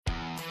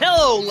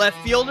Hello, left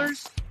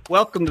fielders.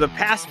 Welcome to the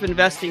Passive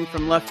Investing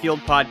from Left Field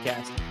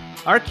podcast.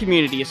 Our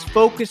community is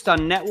focused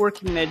on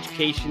networking and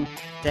education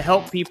to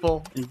help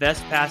people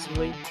invest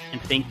passively and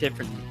think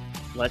differently.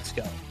 Let's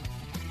go.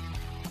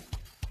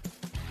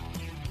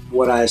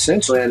 What I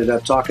essentially ended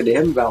up talking to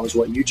him about was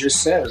what you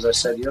just said. As I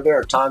said, there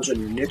are times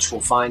when your niche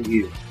will find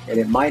you, and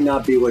it might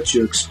not be what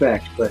you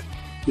expect, but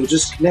you'll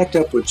just connect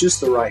up with just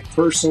the right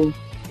person,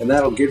 and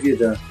that'll give you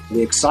the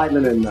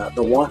excitement and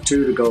the want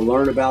to go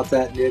learn about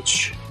that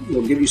niche.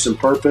 It'll give you some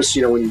purpose.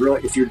 When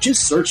if you're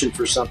just searching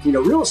for something,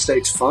 real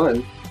estate's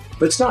fun,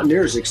 but it's not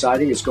near as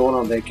exciting as going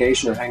on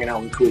vacation or hanging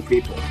out with cool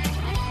people.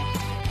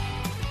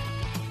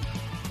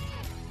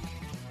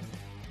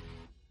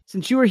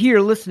 Since you are here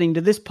listening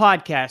to this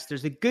podcast,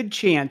 there's a good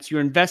chance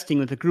you're investing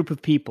with a group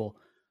of people.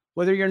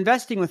 Whether you're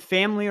investing with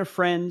family or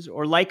friends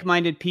or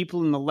like-minded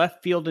people in the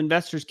left field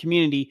investors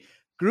community,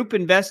 group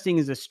investing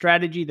is a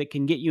strategy that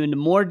can get you into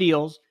more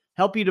deals,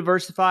 help you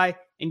diversify,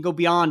 and go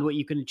beyond what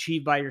you can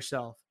achieve by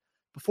yourself.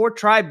 Before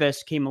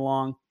TribeVest came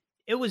along,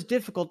 it was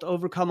difficult to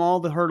overcome all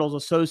the hurdles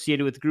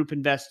associated with group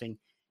investing.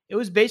 It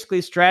was basically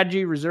a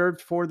strategy reserved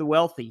for the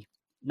wealthy.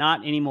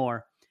 Not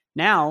anymore.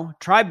 Now,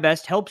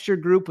 TribeVest helps your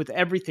group with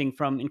everything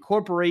from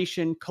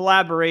incorporation,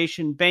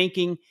 collaboration,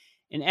 banking,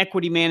 and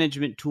equity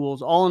management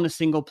tools all in a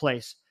single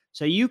place,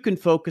 so you can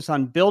focus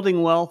on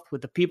building wealth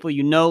with the people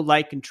you know,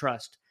 like, and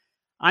trust.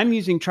 I'm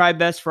using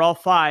TribeVest for all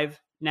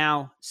 5,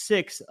 now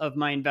 6 of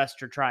my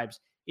investor tribes.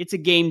 It's a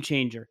game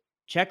changer.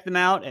 Check them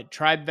out at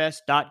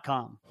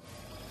tribevest.com.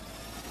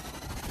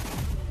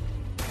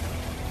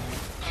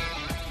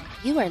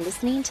 You are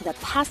listening to the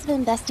Passive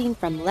Investing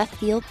from Left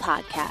Field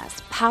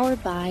podcast,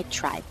 powered by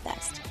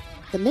TribeVest.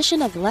 The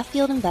mission of Left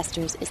Field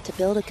Investors is to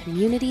build a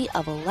community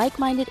of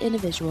like-minded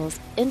individuals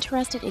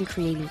interested in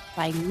creating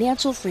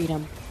financial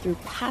freedom through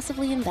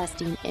passively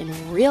investing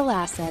in real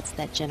assets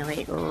that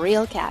generate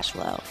real cash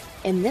flow.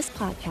 In this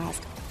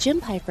podcast, Jim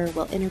Piper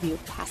will interview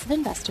passive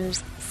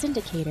investors,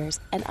 syndicators,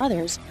 and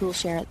others who will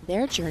share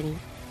their journey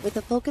with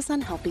a focus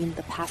on helping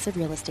the passive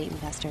real estate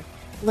investor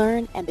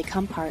learn and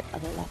become part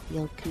of the Left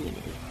Field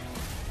community.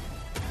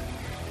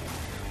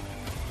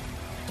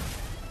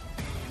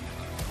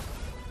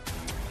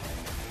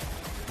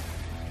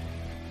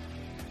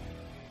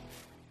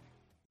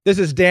 This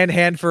is Dan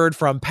Hanford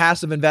from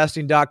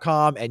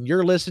PassiveInvesting.com, and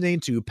you're listening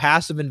to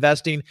Passive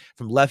Investing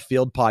from Left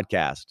Field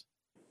podcast.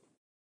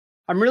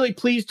 I'm really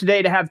pleased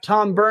today to have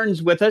Tom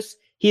Burns with us.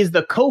 He is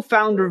the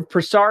co-founder of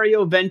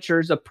Presario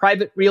Ventures, a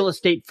private real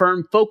estate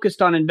firm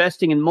focused on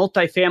investing in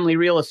multifamily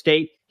real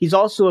estate. He's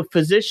also a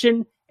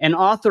physician and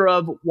author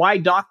of Why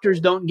Doctors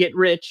Don't Get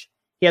Rich.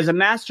 He has a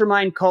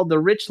mastermind called the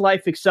Rich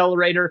Life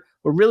Accelerator.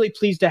 We're really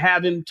pleased to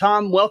have him.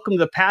 Tom, welcome to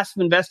the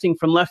Passive Investing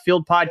from Left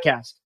Field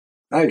podcast.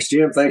 Thanks,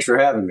 Jim. Thanks for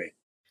having me.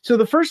 So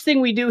the first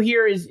thing we do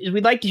here is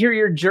we'd like to hear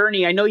your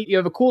journey. I know you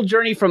have a cool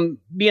journey from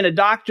being a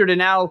doctor to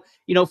now,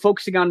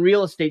 focusing on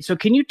real estate. So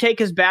can you take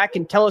us back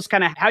and tell us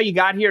kind of how you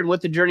got here and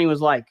what the journey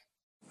was like?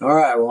 All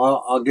right.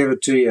 Well, I'll give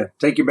it to you.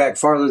 Take you back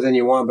farther than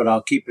you want, but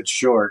I'll keep it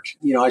short.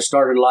 I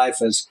started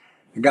life as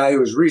a guy who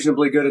was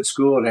reasonably good at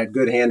school and had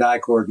good hand-eye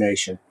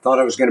coordination. Thought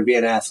I was going to be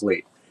an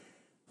athlete.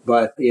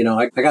 But,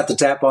 I got the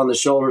tap on the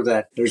shoulder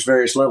that there's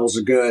various levels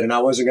of good, and I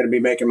wasn't going to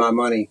be making my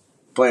money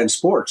playing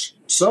sports.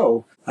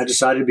 So I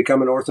decided to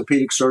become an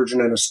orthopedic surgeon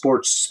and a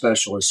sports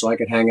specialist so I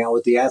could hang out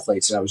with the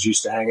athletes that I was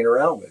used to hanging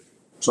around with.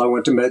 So I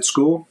went to med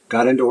school,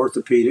 got into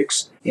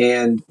orthopedics.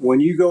 And when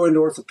you go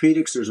into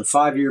orthopedics, there's a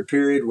 5-year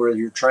period where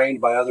you're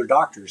trained by other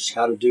doctors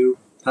how to do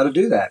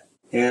that.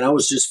 And I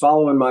was just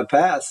following my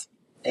path.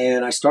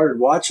 And I started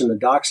watching the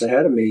docs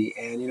ahead of me.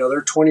 And,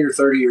 they're 20 or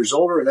 30 years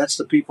older. And that's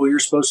the people you're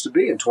supposed to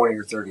be in 20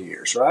 or 30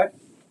 years, right?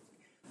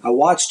 I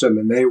watched them,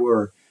 and they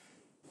were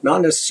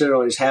not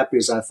necessarily as happy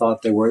as I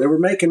thought they were. They were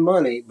making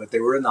money, but they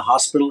were in the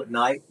hospital at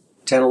night,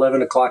 10,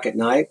 11 o'clock at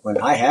night, when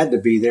I had to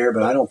be there,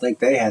 but I don't think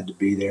they had to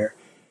be there.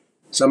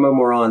 Some of them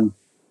were on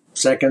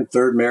second,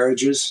 third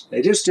marriages.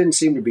 They just didn't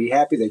seem to be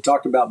happy. They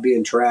talked about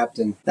being trapped,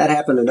 and that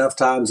happened enough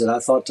times that I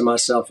thought to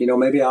myself,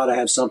 maybe I ought to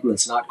have something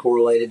that's not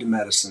correlated to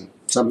medicine,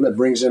 something that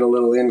brings in a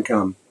little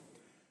income.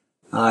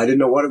 I didn't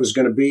know what it was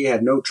going to be,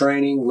 had no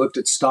training, looked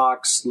at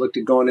stocks, looked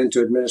at going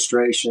into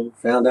administration,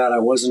 found out I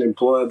wasn't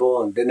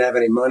employable and didn't have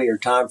any money or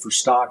time for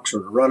stocks or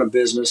to run a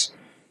business.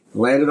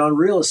 Landed on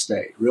real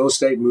estate. Real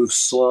estate moves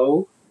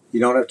slow. You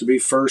don't have to be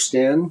first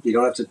in. You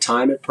don't have to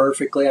time it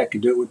perfectly. I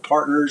could do it with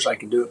partners. I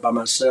could do it by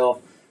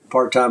myself,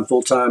 part-time,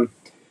 full-time.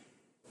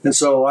 And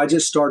so I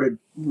just started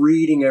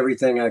reading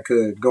everything I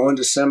could, going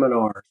to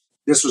seminars.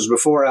 This was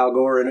before Al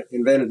Gore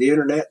invented the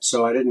internet,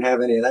 so I didn't have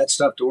any of that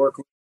stuff to work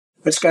with.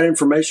 I just got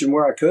information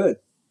where I could.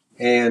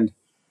 And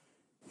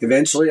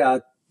eventually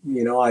I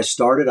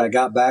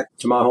got back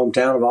to my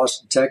hometown of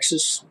Austin,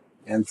 Texas,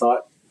 and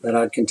thought that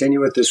I'd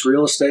continue with this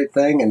real estate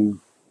thing.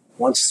 And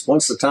once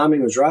the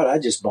timing was right, I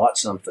just bought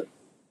something.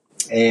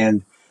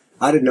 And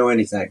I didn't know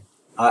anything.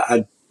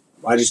 I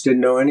just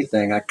didn't know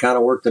anything. I kind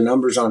of worked the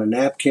numbers on a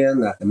napkin.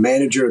 The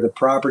manager of the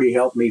property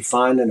helped me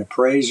find an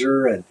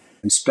appraiser, and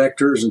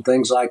inspectors and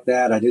things like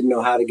that. I didn't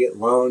know how to get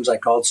loans. I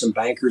called some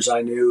bankers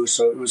I knew.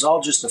 So it was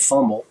all just a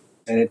fumble.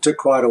 And it took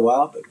quite a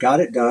while, but got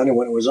it done. And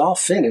when it was all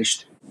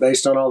finished,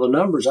 based on all the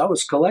numbers, I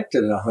was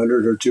collecting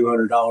 $100 or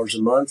 $200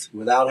 a month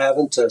without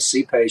having to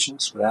see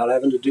patients, without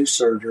having to do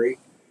surgery.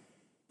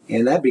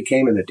 And that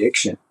became an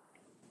addiction.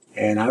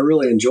 And I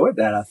really enjoyed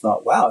that. I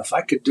thought, wow, if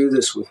I could do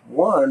this with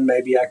one,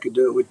 maybe I could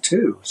do it with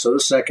two. So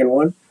the second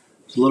one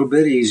was a little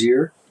bit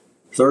easier.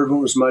 Third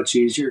one was much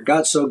easier.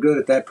 Got so good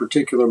at that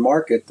particular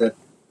market that,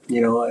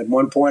 at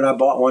one point I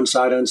bought one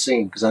sight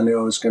unseen because I knew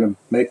I was going to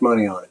make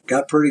money on it.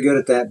 Got pretty good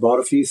at that, bought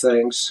a few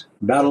things.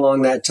 About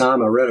along that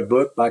time, I read a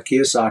book by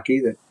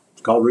Kiyosaki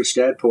that's called Rich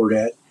Dad, Poor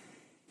Dad.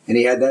 And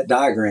he had that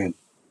diagram,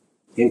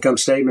 income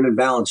statement and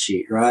balance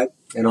sheet, right?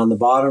 And on the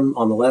bottom,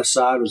 on the left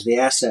side, was the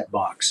asset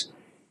box.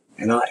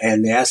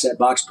 And the asset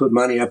box put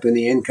money up in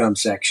the income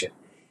section.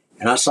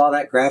 And I saw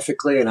that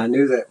graphically, and I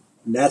knew that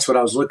that's what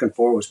I was looking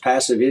for, was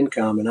passive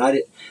income. And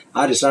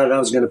I decided I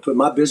was going to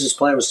my business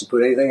plan was to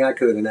put anything I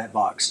could in that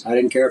box. I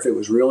didn't care if it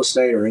was real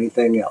estate or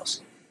anything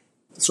else.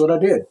 That's what I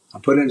did. I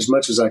put in as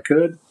much as I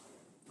could,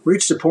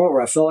 reached a point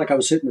where I felt like I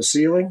was hitting the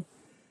ceiling,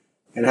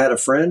 and had a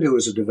friend who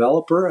was a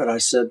developer. And I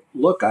said,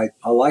 look, I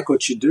like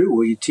what you do.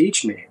 Will you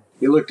teach me?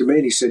 He looked at me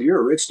and he said, you're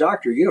a rich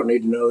doctor. You don't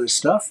need to know this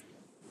stuff.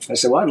 I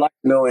said, well, I'd like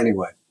to know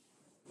anyway.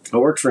 I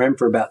worked for him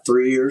for about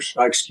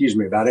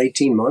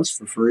 18 months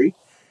for free.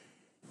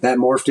 That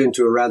morphed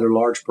into a rather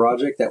large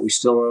project that we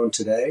still own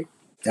today.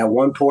 At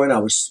one point, I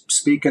was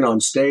speaking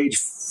on stage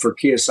for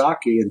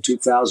Kiyosaki in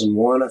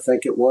 2001, I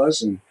think it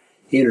was, and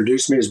he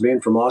introduced me as being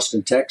from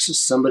Austin, Texas.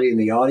 Somebody in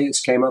the audience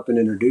came up and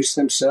introduced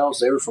themselves.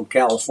 They were from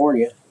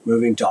California,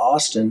 moving to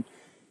Austin.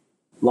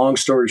 Long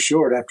story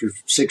short, after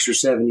 6 or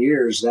 7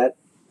 years,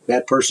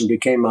 that person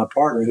became my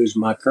partner, who's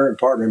my current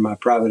partner in my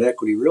private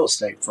equity real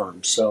estate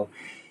firm. So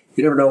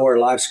you never know where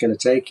life's going to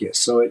take you.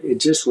 So it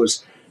just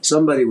was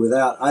somebody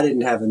I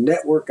didn't have a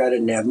network, I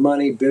didn't have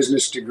money,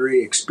 business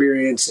degree,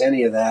 experience,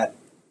 any of that.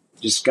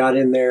 Just got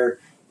in there,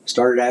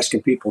 started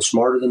asking people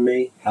smarter than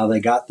me how they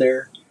got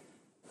there.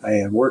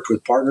 I worked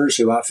with partners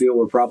who I feel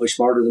were probably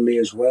smarter than me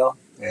as well,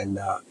 and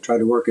tried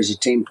to work as a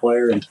team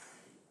player. And,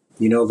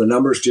 the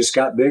numbers just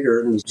got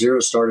bigger and the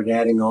zeros started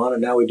adding on,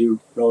 and now we do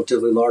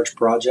relatively large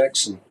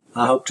projects. And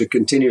I hope to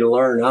continue to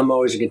learn. I'm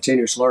always a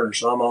continuous learner,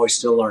 so I'm always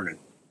still learning.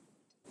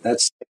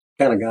 That's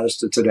kind of got us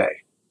to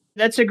today.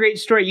 That's a great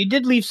story. You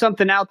did leave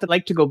something out that I'd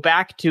like to go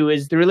back to,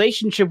 is the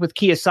relationship with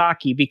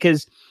Kiyosaki,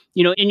 because,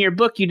 in your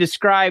book, you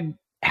describe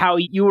how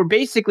you were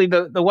basically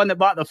the one that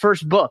bought the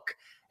first book.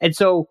 And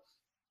so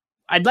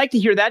I'd like to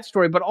hear that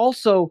story, but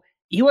also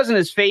he wasn't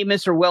as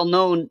famous or well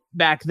known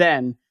back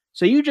then.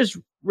 So you just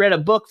read a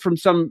book from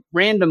some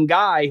random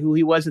guy who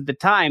he was at the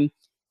time.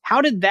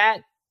 How did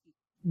that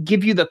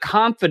give you the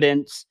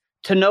confidence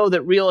to know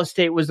that real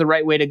estate was the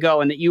right way to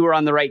go and that you were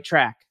on the right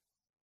track?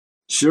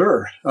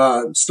 Sure.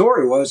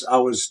 Story was I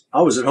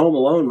was at home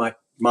alone.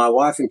 My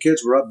wife and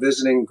kids were up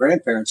visiting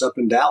grandparents up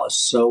in Dallas.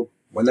 So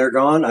when they're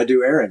gone, I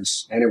do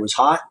errands. And it was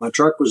hot. My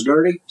truck was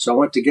dirty. So I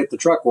went to get the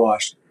truck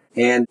washed.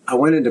 And I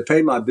went in to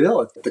pay my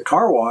bill at the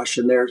car wash.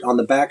 And there on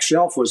the back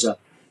shelf was a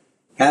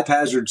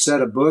haphazard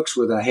set of books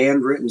with a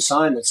handwritten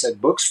sign that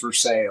said books for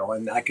sale.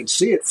 And I could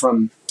see it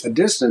from a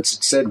distance.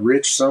 It said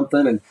Rich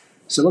something. And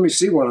so let me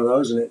see one of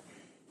those. And it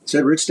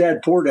said Rich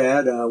Dad, Poor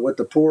Dad, what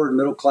the poor and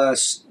middle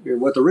class,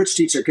 what the rich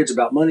teach their kids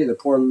about money and the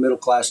poor and middle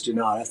class do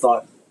not. I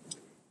thought,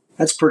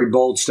 that's a pretty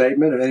bold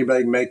statement, and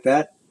anybody can make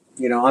that.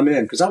 I'm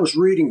in, because I was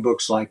reading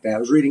books like that. I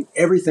was reading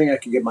everything I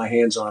could get my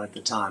hands on at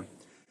the time.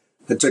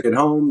 I took it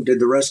home, did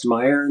the rest of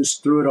my errands,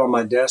 threw it on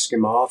my desk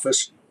in my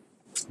office.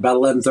 About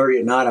 11:30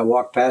 at night, I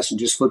walked past and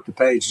just flipped the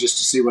page just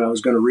to see what I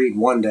was going to read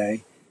one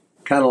day.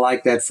 Kind of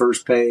liked that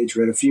first page,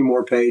 read a few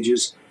more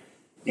pages,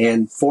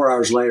 and 4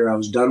 hours later, I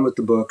was done with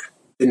the book.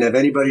 Didn't have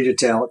anybody to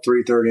tell at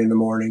 3:30 in the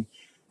morning.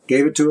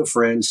 Gave it to a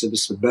friend, said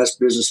this is the best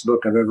business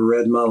book I've ever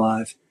read in my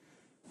life.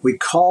 We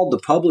called the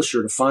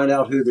publisher to find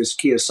out who this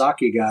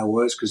Kiyosaki guy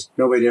was, because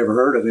nobody had ever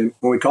heard of him.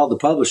 When we called the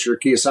publisher,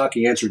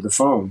 Kiyosaki answered the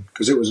phone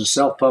because it was a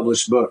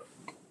self-published book.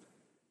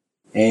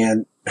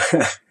 And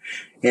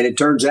and it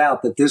turns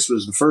out that this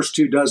was the first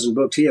 24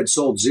 books. He had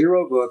sold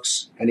 0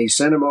 books, and he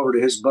sent them over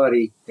to his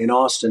buddy in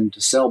Austin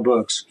to sell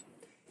books.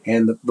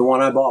 And the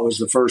one I bought was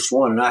the first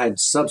one. And I had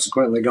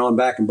subsequently gone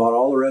back and bought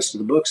all the rest of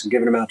the books and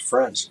given them out to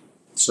friends.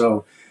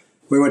 So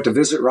we went to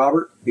visit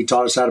Robert. He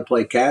taught us how to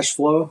play cash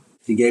flow.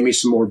 He gave me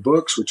some more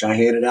books, which I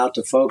handed out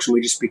to folks. And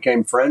we just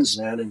became friends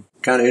then, and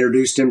kind of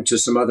introduced him to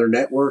some other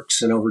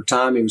networks. And over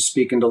time, he was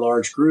speaking to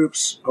large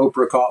groups.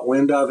 Oprah caught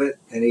wind of it.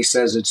 And he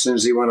says as soon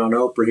as he went on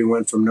Oprah, he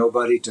went from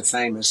nobody to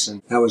famous.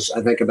 And that was,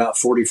 I think, about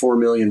 44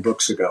 million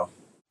books ago.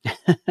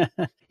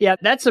 Yeah,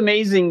 that's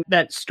amazing,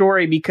 that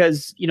story,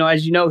 because,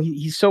 as you know,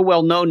 he's so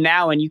well known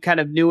now, and you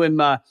kind of knew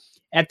him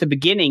at the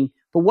beginning.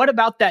 But what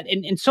about that?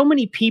 And so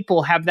many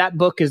people have that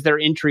book as their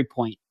entry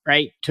point,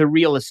 right, to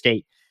real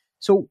estate.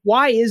 So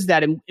why is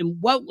that? And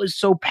what was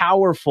so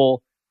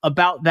powerful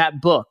about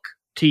that book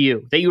to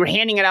you, that you were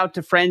handing it out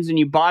to friends and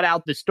you bought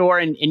out the store,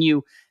 and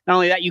you, not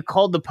only that, you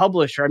called the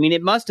publisher? I mean,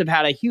 it must have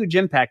had a huge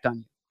impact on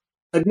you.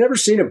 I'd never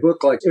seen a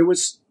book like it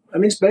was. I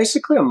mean, it's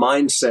basically a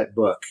mindset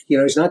book.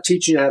 He's not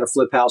teaching you how to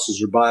flip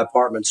houses or buy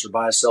apartments or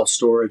buy a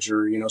self-storage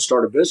or,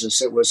 start a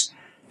business. It was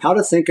how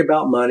to think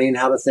about money and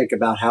how to think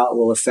about how it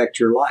will affect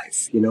your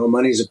life.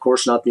 Money is, of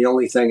course, not the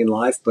only thing in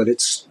life, but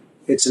it's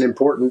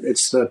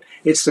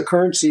the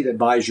currency that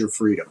buys your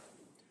freedom.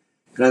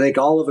 And I think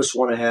all of us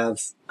want to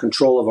have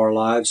control of our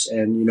lives.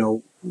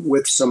 And,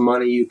 with some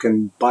money, you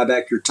can buy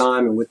back your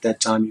time. And with that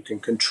time, you can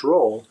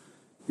control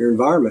your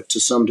environment to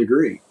some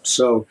degree.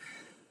 So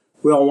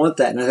we all want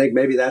that. And I think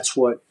maybe that's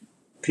what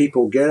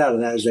people get out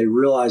of that is they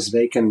realize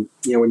they can,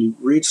 when you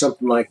read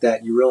something like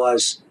that, you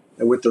realize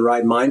that with the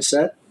right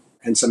mindset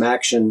and some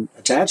action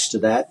attached to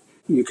that,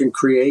 you can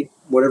create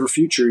whatever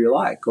future you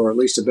like, or at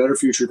least a better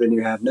future than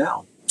you have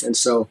now. And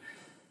so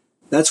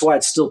that's why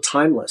it's still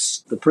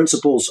timeless. The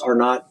principles are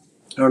not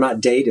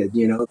dated,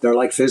 they're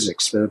like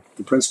physics. The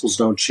principles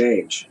don't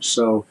change.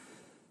 So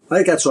I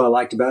think that's what I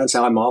liked about it. It's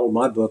how I modeled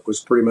my book was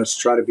pretty much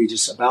try to be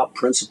just about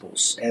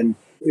principles. And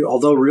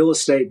although real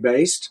estate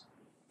based,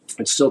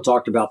 it still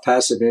talked about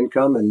passive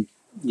income. And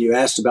you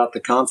asked about the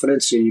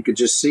confidence, so you could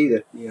just see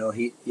that,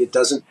 it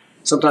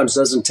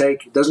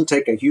doesn't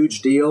take a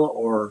huge deal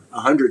or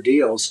 100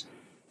 deals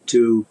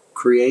to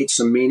create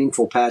some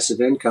meaningful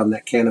passive income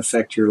that can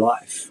affect your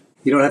life.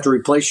 You don't have to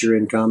replace your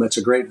income. That's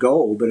a great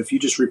goal. But if you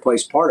just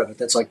replace part of it,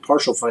 that's like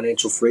partial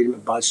financial freedom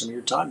and buy some of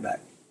your time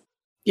back.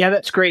 Yeah,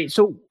 that's great.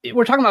 So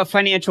we're talking about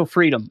financial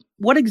freedom.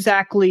 What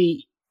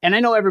exactly, and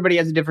I know everybody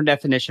has a different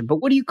definition, but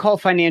what do you call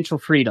financial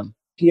freedom?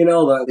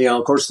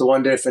 Of course, the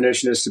one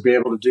definition is to be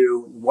able to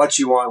do what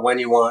you want, when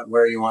you want,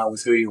 where you want,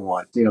 with who you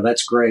want.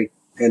 That's great.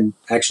 And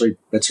actually,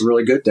 that's a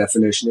really good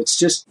definition.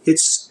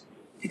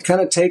 It kind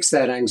of takes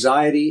that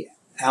anxiety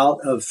out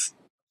of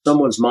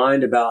someone's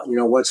mind about,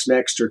 what's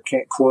next, or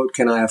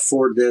can I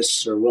afford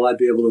this, or will I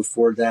be able to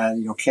afford that?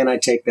 Can I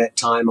take that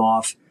time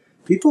off?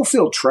 People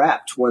feel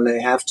trapped when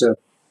they have to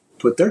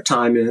put their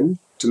time in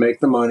to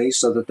make the money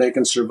so that they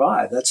can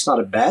survive. That's not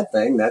a bad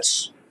thing.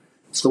 It's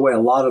the way a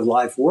lot of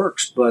life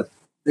works, but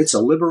it's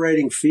a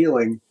liberating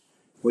feeling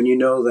when you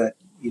know that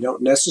you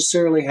don't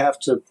necessarily have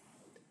to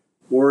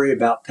worry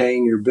about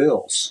paying your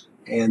bills.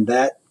 And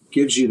that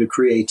gives you the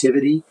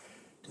creativity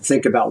to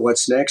think about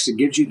what's next. It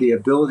gives you the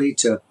ability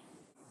to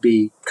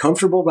be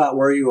comfortable about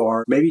where you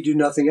are. Maybe do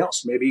nothing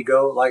else. Maybe you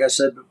go, like I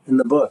said in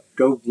the book,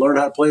 go learn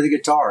how to play the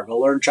guitar, go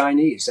learn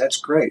Chinese. That's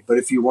great. But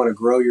if you want to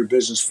grow your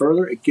business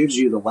further, it gives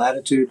you the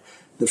latitude,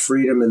 the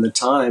freedom, and the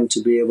time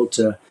to be able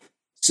to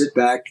sit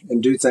back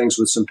and do things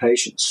with some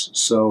patience.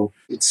 So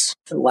it's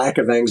a lack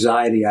of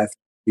anxiety, I think,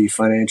 to be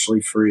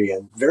financially free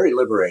and very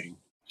liberating.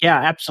 Yeah,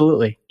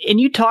 absolutely. And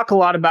you talk a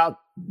lot about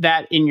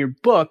that in your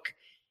book.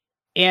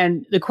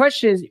 And the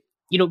question is,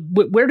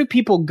 where do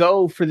people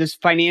go for this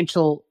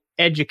financial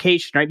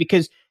education, right?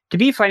 Because to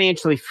be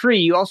financially free,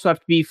 you also have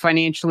to be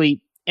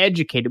financially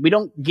educated. We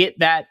don't get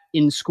that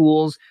in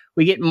schools.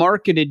 We get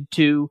marketed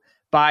to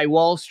by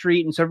Wall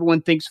Street. And so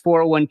everyone thinks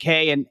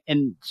 401k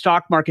and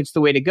stock market's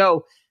the way to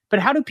go. But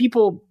how do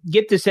people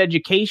get this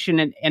education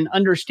and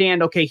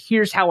understand, okay,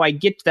 here's how I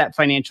get to that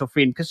financial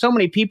freedom? Because so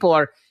many people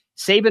are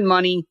saving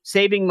money,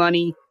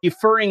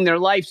 deferring their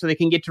life so they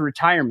can get to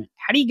retirement.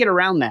 How do you get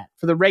around that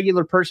for the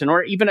regular person,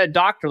 or even a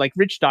doctor, like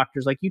rich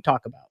doctors like you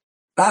talk about?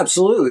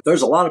 Absolutely.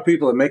 There's a lot of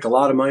people that make a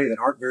lot of money that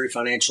aren't very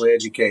financially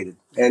educated.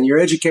 And your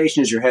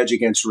education is your hedge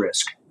against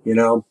risk.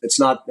 It's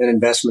not an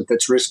investment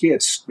that's risky.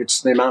 It's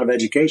the amount of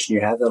education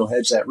you have that'll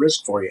hedge that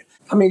risk for you.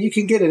 I mean, you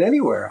can get it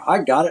anywhere. I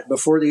got it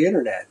before the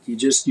internet.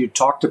 You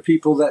talk to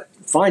people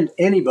find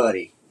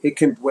anybody.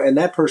 And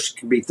that person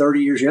can be 30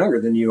 years younger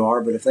than you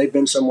are, but if they've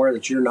been somewhere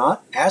that you're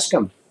not, ask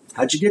them,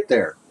 how'd you get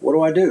there? What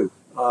do I do?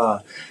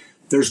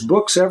 There's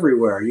books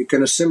everywhere. You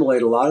can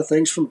assimilate a lot of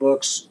things from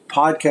books.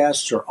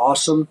 Podcasts are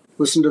awesome.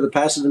 Listen to the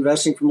Passive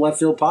Investing from Left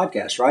Field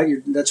podcast, right?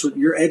 That's what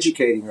you're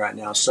educating right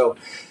now. So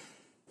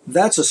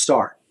that's a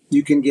start.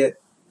 You can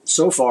get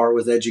so far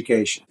with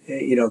education.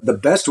 The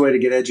best way to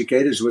get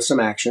educated is with some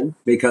action,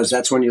 because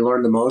that's when you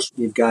learn the most.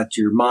 You've got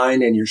your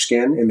mind and your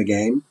skin in the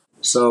game.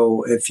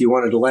 So if you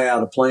wanted to lay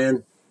out a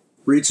plan,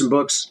 read some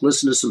books,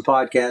 listen to some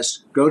podcasts,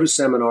 go to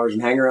seminars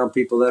and hang around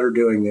people that are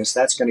doing this.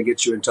 That's going to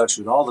get you in touch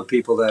with all the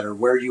people that are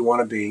where you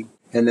want to be.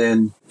 And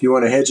then if you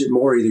want to hedge it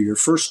more, either your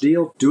first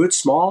deal, do it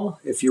small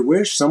if you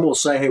wish. Some will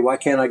say, hey, why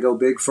can't I go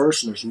big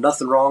first? And there's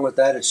nothing wrong with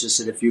that. It's just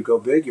that if you go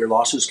big, your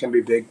losses can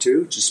be big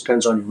too. It just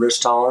depends on your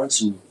risk tolerance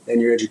and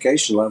your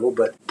education level.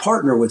 But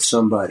partner with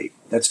somebody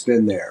that's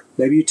been there.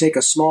 Maybe you take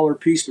a smaller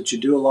piece, but you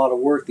do a lot of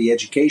work. The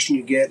education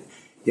you get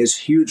is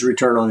huge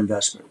return on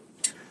investment.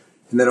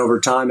 And then over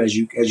time, as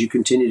you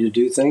continue to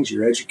do things,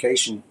 your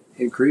education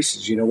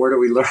increases. Where do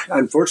we learn?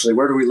 Unfortunately,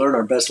 where do we learn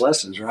our best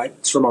lessons, right?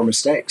 It's from our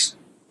mistakes.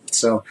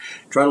 So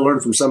try to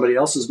learn from somebody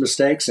else's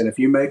mistakes. And if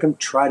you make them,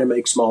 try to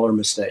make smaller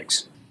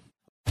mistakes.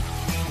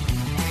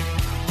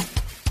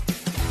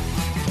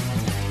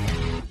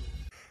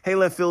 Hey,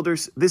 Left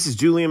Fielders, this is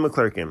Julian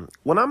McClurkin.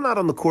 When I'm not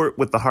on the court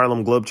with the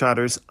Harlem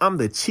Globetrotters, I'm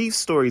the chief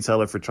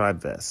storyteller for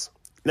TribeVest.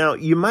 Now,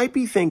 you might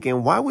be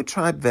thinking, why would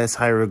TribeVest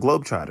hire a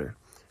Globetrotter?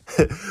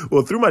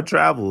 Well, through my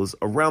travels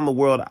around the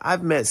world,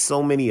 I've met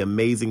so many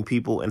amazing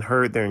people and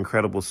heard their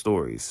incredible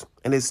stories.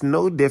 And it's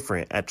no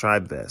different at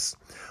TribeVest.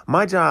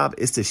 My job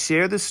is to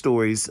share the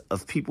stories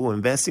of people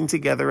investing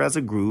together as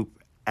a group,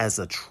 as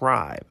a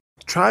tribe.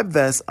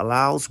 TribeVest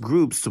allows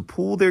groups to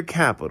pool their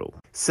capital,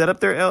 set up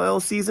their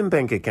LLCs and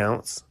bank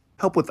accounts,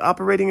 help with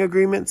operating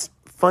agreements,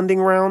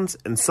 funding rounds,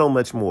 and so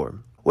much more.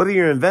 Whether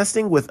you're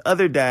investing with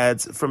other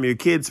dads from your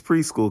kids'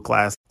 preschool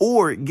class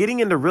or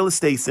getting into real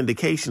estate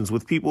syndications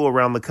with people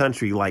around the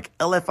country like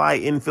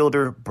LFI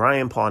infielder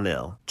Brian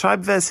Parnell,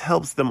 TribeVest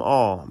helps them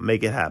all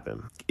make it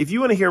happen. If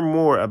you want to hear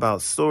more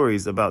about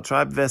stories about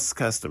TribeVest's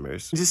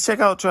customers, just check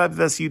out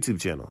TribeVest's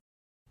YouTube channel.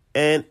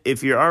 And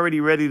if you're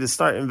already ready to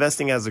start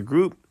investing as a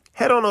group,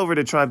 head on over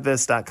to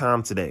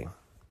tribevest.com today.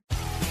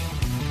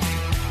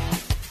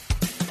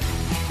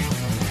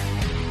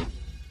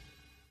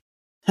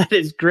 That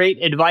is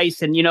great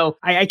advice. And,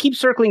 I keep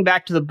circling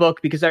back to the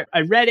book because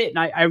I read it and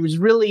I was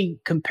really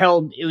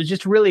compelled. It was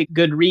just really a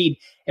good read.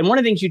 And one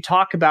of the things you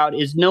talk about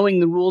is knowing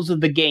the rules of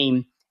the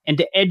game and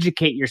to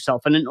educate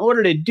yourself. And in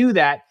order to do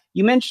that,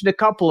 you mentioned a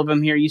couple of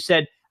them here. You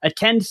said,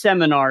 attend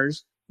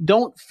seminars,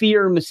 don't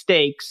fear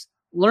mistakes,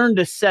 learn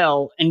to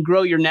sell, and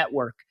grow your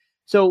network.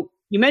 So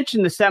you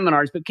mentioned the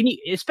seminars, but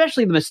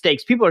especially the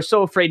mistakes, people are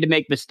so afraid to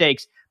make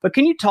mistakes, but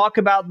can you talk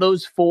about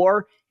those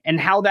four and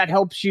how that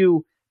helps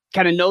you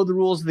kind of know the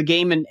rules of the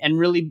game and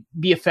really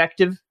be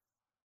effective?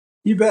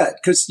 You bet.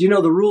 Because,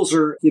 the rules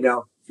are,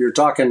 if you're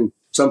talking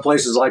some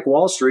places like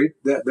Wall Street,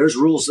 there's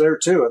rules there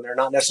too, and they're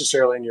not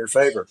necessarily in your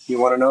favor. You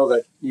want to know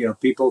that,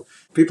 people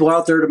are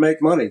out there to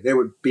make money. They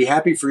would be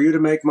happy for you to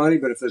make money,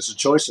 but if there's a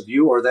choice of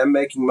you or them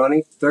making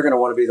money, they're going to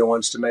want to be the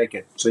ones to make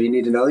it. So you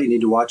need to know, you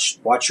need to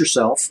watch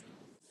yourself.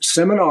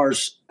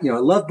 Seminars, I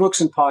love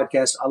books and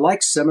podcasts. I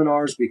like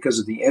seminars because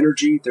of the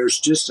energy. There's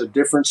just a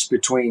difference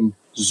between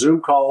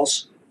Zoom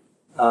calls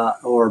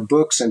or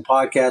books and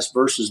podcasts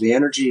versus the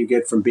energy you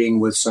get from being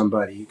with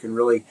somebody.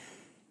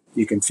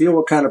 You can feel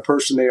what kind of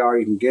person they are.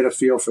 You can get a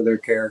feel for their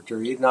character.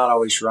 He's not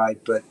always right,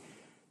 but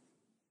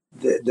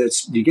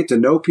you get to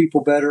know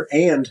people better,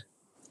 and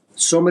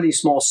so many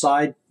small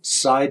side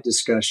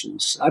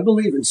discussions. I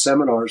believe in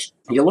seminars.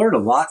 You learn a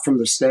lot from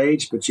the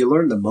stage, but you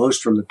learn the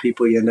most from the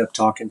people you end up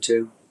talking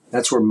to.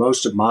 That's where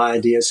most of my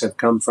ideas have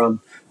come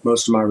from,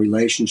 most of my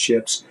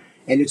relationships.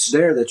 And it's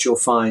there that you'll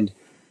find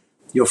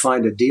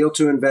a deal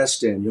to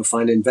invest in. You'll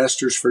find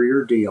investors for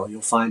your deal.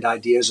 You'll find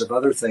ideas of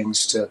other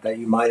things that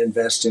you might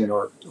invest in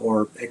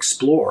or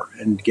explore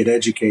and get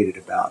educated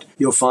about.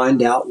 You'll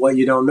find out what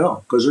you don't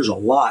know, because there's a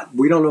lot.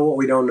 We don't know what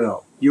we don't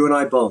know. You and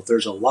I both.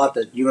 There's a lot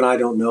that you and I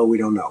don't know we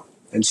don't know.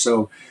 And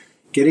so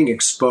getting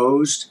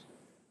exposed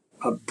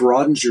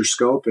broadens your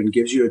scope and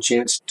gives you a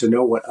chance to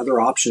know what other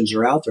options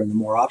are out there. And the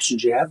more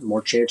options you have, the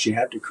more chance you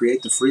have to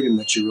create the freedom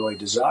that you really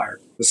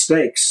desire.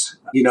 Mistakes,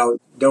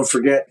 don't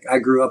forget, I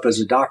grew up as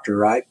a doctor,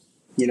 right?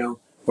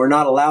 We're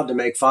not allowed to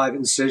make 5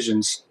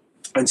 incisions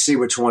and see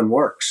which one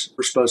works.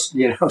 We're supposed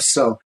to,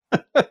 so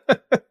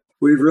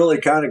we've really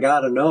kind of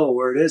got to know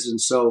where it is. And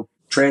so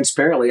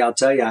transparently, I'll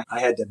tell you, I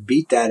had to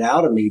beat that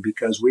out of me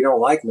because we don't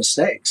like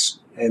mistakes.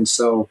 And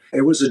so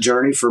it was a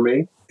journey for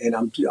me. And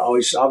I'm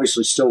always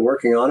obviously still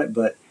working on it,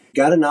 but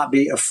got to not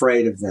be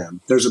afraid of them.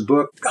 There's a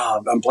book,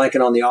 I'm blanking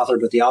on the author,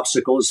 but The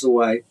Obstacle is the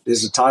Way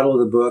is the title of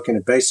the book. And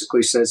it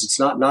basically says it's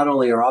not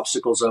only are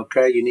obstacles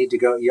okay,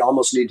 you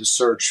almost need to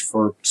search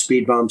for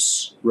speed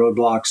bumps,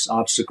 roadblocks,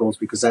 obstacles,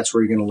 because that's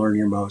where you're going to learn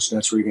your most. And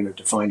that's where you're going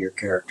to define your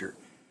character.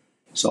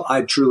 So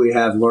I truly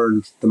have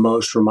learned the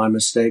most from my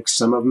mistakes.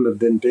 Some of them have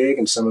been big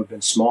and some have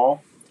been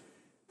small.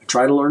 I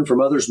try to learn from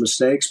others'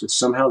 mistakes, but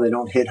somehow they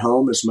don't hit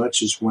home as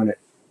much as when it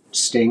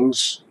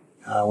stings,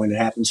 when it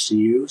happens to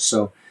you.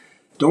 So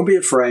don't be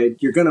afraid.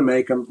 You're going to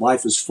make them.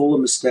 Life is full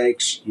of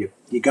mistakes. You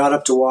got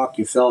up to walk,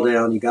 you fell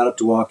down. You got up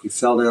to walk, you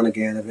fell down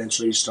again.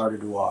 Eventually you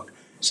started to walk.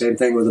 Same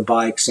thing with a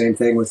bike. Same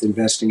thing with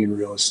investing in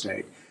real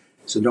estate.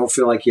 So don't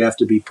feel like you have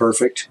to be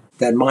perfect.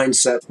 That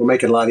mindset will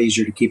make it a lot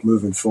easier to keep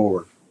moving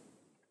forward.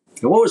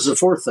 And what was the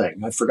fourth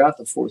thing? I forgot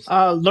the fourth.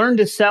 Learn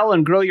to sell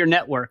and grow your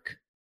network.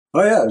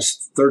 Oh, yeah.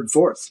 It's third,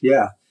 fourth.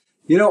 Yeah.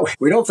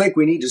 We don't think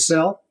we need to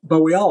sell,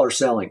 but we all are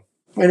selling.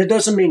 And it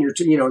doesn't mean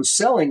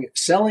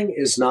selling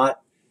is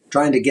not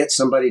trying to get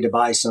somebody to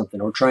buy something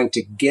or trying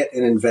to get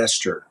an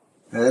investor.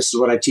 And this is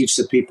what I teach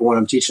the people when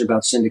I'm teaching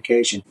about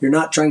syndication. You're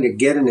not trying to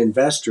get an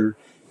investor.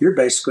 You're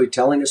basically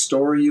telling a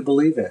story you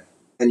believe in,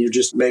 and you're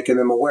just making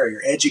them aware.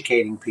 You're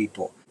educating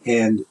people,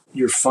 and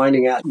you're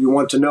finding out. You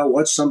want to know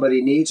what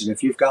somebody needs, and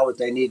if you've got what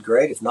they need,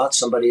 great. If not,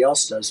 somebody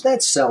else does.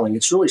 That's selling.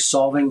 It's really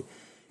solving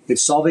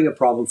a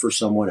problem for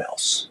someone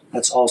else.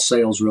 That's all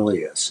sales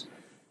really is.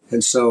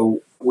 And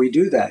so we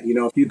do that.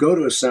 If you go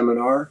to a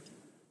seminar,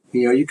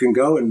 you can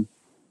go in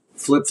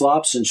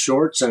flip-flops and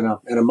shorts and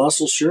a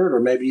muscle shirt, or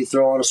maybe you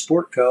throw on a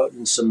sport coat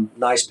and some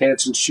nice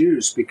pants and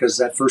shoes, because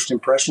that first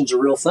impression's a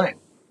real thing.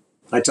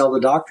 I tell the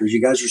doctors,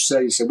 you guys are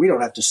saying, you say, we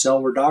don't have to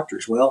sell, we're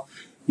doctors. Well,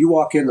 you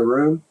walk in the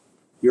room,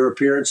 your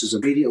appearance is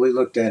immediately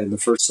looked at in the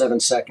first 7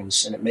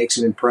 seconds, and it makes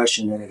an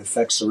impression and it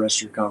affects the rest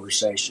of your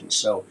conversation.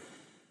 So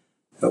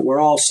But we're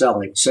all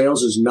selling.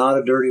 Sales is not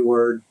a dirty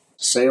word.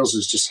 Sales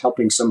is just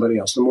helping somebody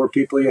else. The more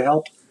people you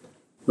help,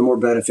 the more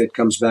benefit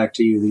comes back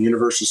to you. The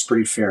universe is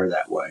pretty fair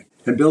that way.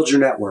 And build your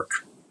network.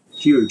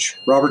 Huge.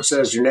 Robert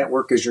says your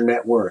network is your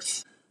net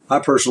worth. I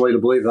personally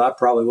believe that I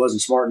probably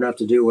wasn't smart enough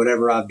to do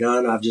whatever I've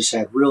done. I've just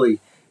had really,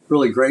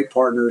 really great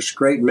partners,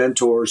 great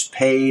mentors,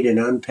 paid and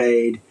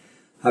unpaid.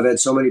 I've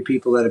had so many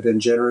people that have been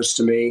generous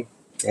to me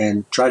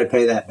and try to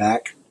pay that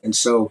back. And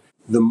so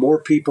the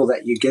more people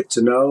that you get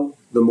to know,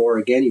 the more,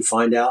 again, you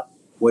find out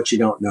what you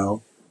don't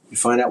know. You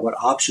find out what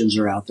options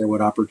are out there,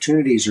 what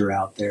opportunities are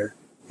out there,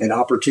 and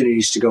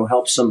opportunities to go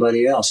help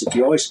somebody else. If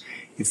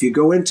you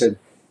go into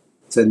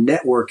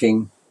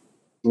networking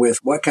with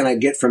what can I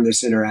get from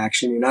this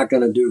interaction, you're not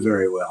going to do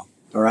very well.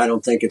 Or I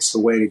don't think it's the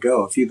way to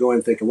go. If you go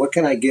in thinking, what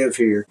can I give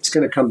here? It's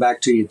going to come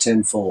back to you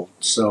tenfold.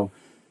 So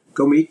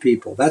go meet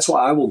people. That's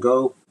why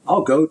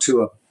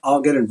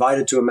I'll get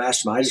invited to a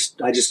mastermind.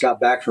 I just got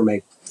back from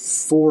a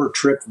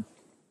 4-trip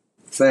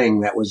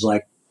thing that was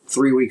like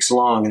 3 weeks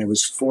long, and it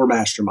was 4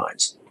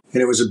 masterminds.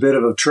 And it was a bit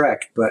of a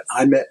trek, but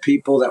I met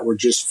people that were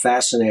just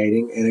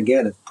fascinating. And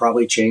again, it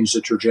probably changed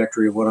the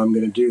trajectory of what I'm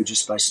going to do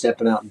just by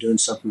stepping out and doing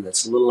something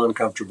that's a little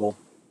uncomfortable,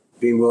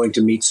 being willing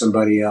to meet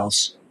somebody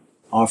else,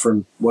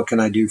 offering, what can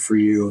I do for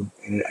you?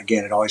 And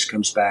again, it always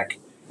comes back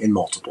in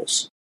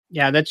multiples.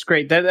 Yeah, that's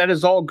great. That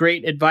is all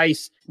great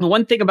advice. The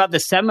one thing about the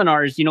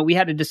seminars, we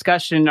had a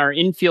discussion in our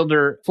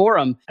Infielder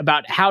forum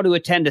about how to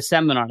attend a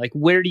seminar. Like,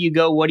 where do you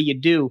go? What do you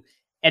do?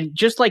 And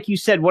just like you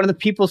said, one of the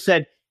people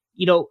said,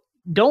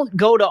 don't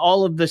go to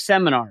all of the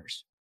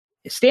seminars.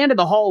 Stand in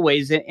the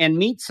hallways and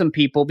meet some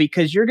people,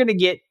 because you're going to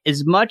get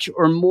as much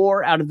or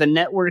more out of the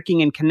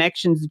networking and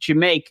connections that you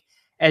make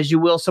as you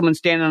will someone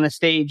standing on a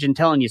stage and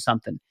telling you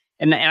something.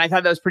 And I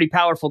thought that was pretty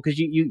powerful, because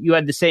you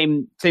had the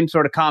same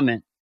sort of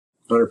comment.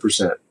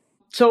 100%.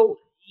 So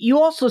you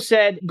also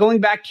said,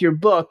 going back to your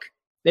book,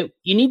 that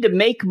you need to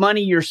make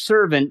money your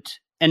servant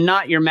and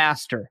not your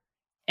master.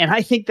 And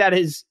I think that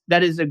is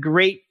a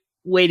great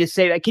way to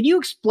say that. Can you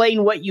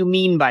explain what you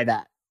mean by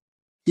that?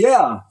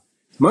 Yeah.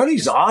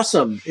 Money's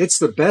awesome. It's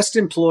the best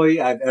employee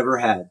I've ever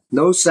had.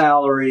 No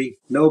salary,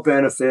 no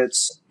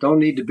benefits, don't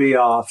need to be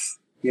off,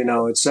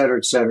 et cetera,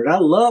 et cetera. And I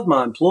love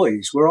my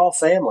employees. We're all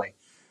family.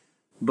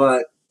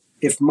 But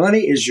if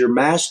money is your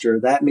master,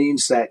 that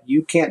means that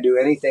you can't do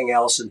anything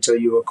else until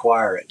you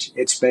acquire it.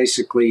 It's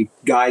basically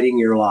guiding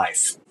your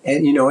life.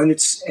 And,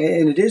 that's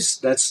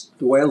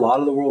the way a lot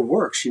of the world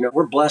works.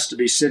 We're blessed to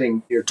be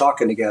sitting here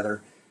talking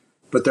together,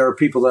 but there are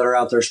people that are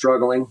out there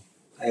struggling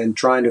and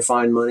trying to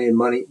find money, and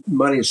money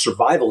and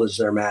survival is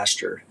their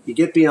master. You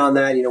get beyond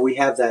that, we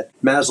have that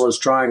Maslow's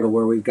triangle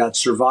where we've got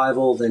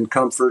survival, then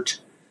comfort,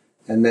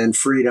 and then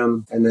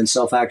freedom, and then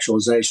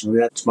self-actualization.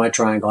 That's my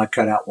triangle. I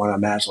cut out one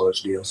of Maslow's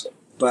deals.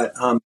 But,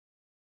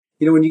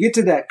 when you get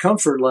to that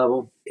comfort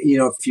level,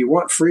 if you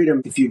want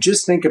freedom, if you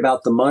just think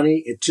about the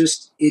money,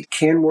 it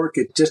can work.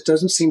 It just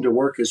doesn't seem to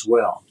work as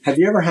well. Have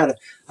you ever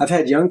I've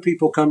had young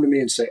people come to me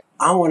and say,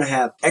 I want to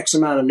have X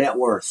amount of net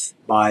worth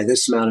by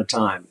this amount of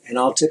time. And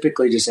I'll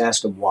typically just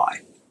ask them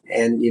why.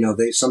 And,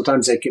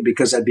 sometimes they can,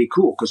 because that'd be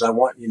cool, because I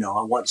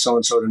want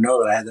so-and-so to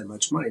know that I have that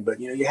much money. But,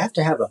 you have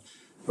to have a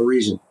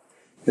reason.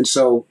 And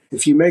so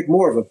if you make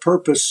more of a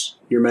purpose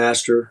your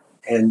master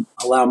and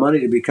allow money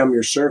to become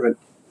your servant,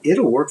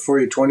 it'll work for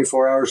you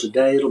 24 hours a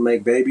day. It'll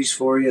make babies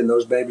for you, and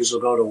those babies will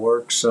go to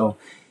work. So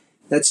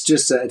that's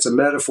it's a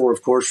metaphor,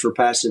 of course, for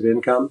passive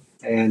income.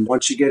 And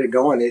once you get it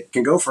going, it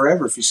can go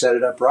forever if you set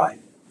it up right.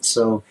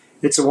 So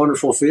it's a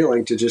wonderful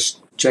feeling to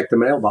just check the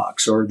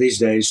mailbox, or these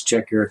days,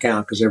 check your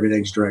account, because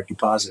everything's direct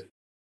deposit.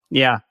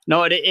 Yeah,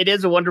 no, it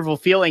is a wonderful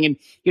feeling. And,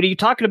 you're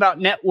talking about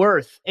net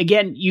worth.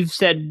 Again, you've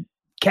said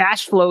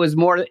cash flow is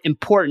more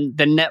important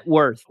than net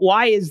worth.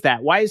 Why is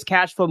that? Why is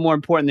cash flow more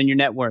important than your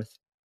net worth?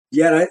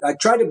 Yeah, I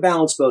try to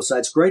balance both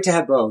sides. It's great to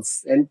have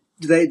both, and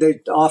they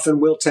often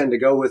will tend to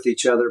go with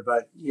each other.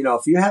 But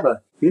if you have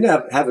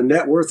a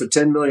net worth of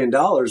 $10 million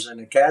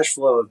and a cash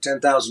flow of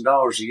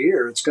 $10,000 a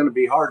year, it's going to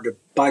be hard to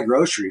buy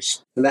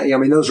groceries. And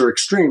those are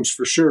extremes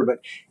for sure.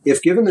 But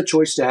if given the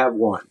choice to have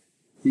one,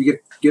 you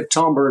give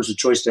Tom Burns the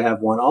choice to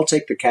have one, I'll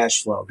take the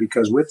cash flow,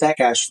 because with that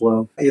cash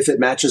flow, if it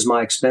matches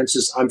my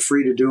expenses, I'm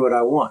free to do what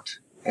I want.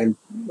 And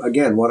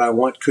again, what I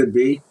want could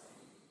be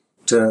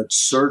to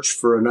search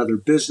for another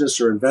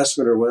business or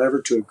investment or whatever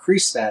to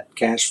increase that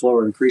cash flow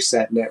or increase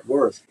that net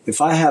worth.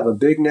 If I have a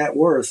big net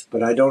worth,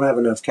 but I don't have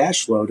enough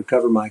cash flow to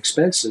cover my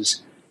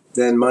expenses,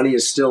 then money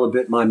is still a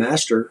bit my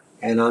master,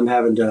 and I'm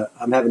having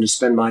to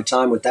spend my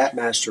time with that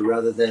master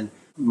rather than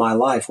my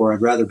life, where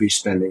I'd rather be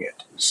spending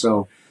it.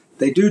 So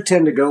they do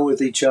tend to go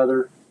with each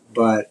other,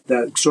 but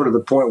that sort of the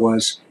point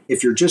was,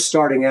 if you're just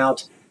starting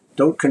out,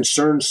 don't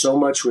concern so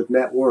much with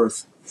net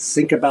worth.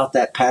 Think about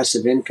that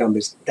passive income.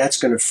 That's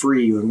going to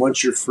free you. And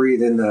once you're free,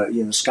 then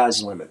the sky's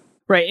the limit.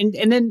 Right.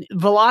 And then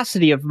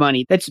velocity of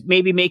money. That's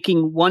maybe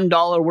making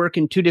 $1 work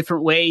in 2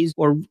 different ways,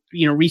 or,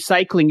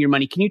 recycling your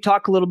money. Can you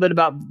talk a little bit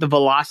about the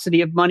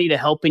velocity of money to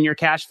help in your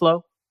cash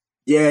flow?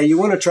 Yeah, you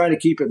want to try to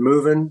keep it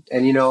moving.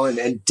 And,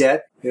 and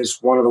debt is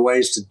one of the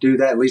ways to do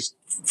that, at least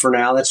for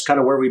now. That's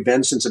kind of where we've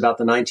been since about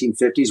the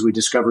 1950s. We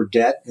discovered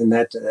debt, and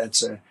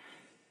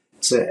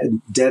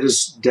debt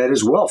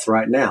is wealth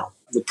right now.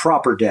 The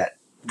proper debt,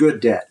 good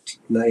debt,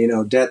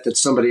 debt that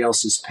somebody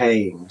else is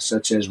paying,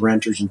 such as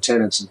renters and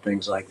tenants and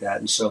things like that.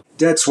 And so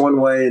debt's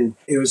one way. And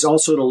it was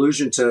also an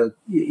allusion to,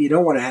 you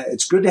don't want to have,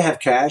 it's good to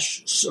have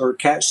cash,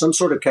 some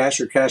sort of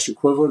cash or cash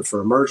equivalent for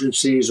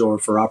emergencies or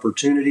for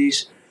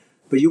opportunities.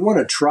 But you want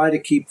to try to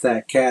keep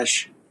that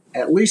cash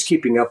at least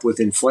keeping up with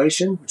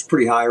inflation. It's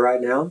pretty high right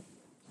now.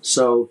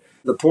 So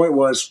the point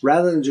was,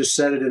 rather than just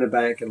set it in a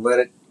bank and let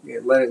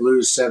it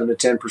lose 7 to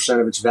 10%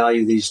 of its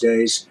value these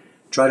days,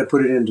 try to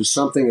put it into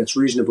something that's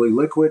reasonably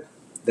liquid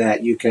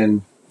that you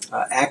can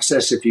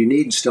access if you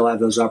need and still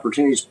have those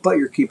opportunities, but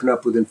you're keeping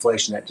up with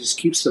inflation. That just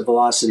keeps the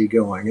velocity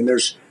going. And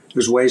there's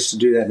ways to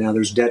do that now.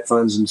 There's debt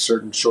funds and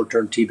certain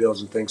short-term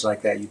T-bills and things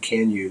like that you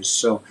can use.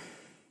 So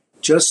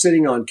just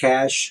sitting on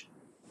cash,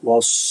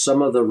 while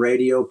some of the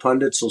radio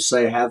pundits will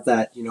say have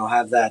that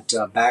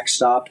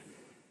backstop,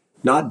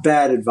 not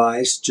bad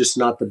advice, just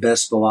not the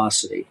best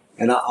velocity.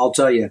 And I'll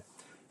tell you,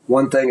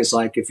 one thing is,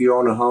 like, if you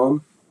own a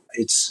home,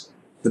 it's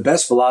the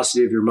best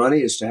velocity of your money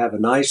is to have a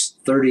nice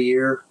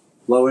 30-year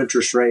low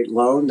interest rate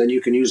loan. Then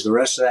you can use the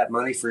rest of that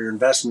money for your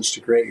investments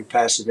to create your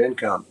passive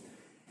income.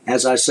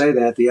 As I say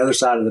that, the other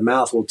side of the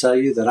mouth will tell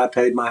you that I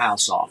paid my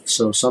house off.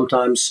 So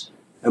sometimes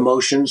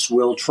emotions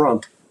will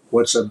trump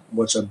what's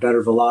a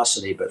better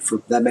velocity. But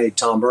that made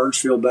Tom Burns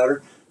feel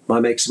better. Might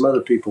make some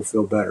other people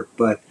feel better.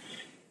 But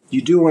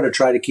you do want to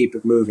try to keep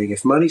it moving.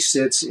 If money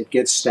sits, it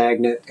gets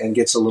stagnant and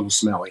gets a little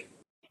smelly.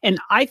 And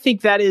I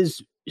think that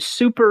is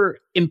super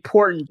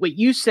important. What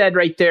you said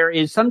right there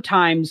is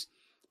sometimes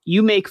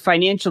you make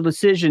financial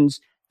decisions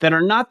that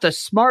are not the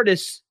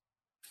smartest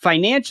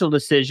financial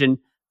decision,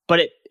 but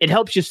it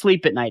helps you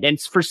sleep at night. And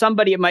for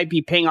somebody, it might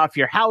be paying off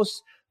your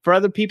house. For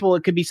other people,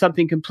 it could be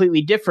something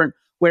completely different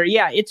where,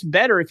 yeah, it's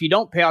better if you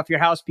don't pay off your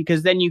house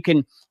because then you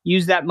can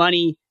use that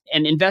money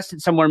and invest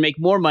it somewhere and make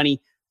more money.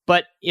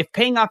 But if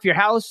paying off your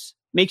house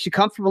makes you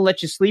comfortable and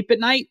lets you sleep at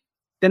night,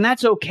 then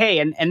that's okay.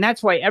 And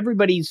that's why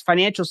everybody's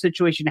financial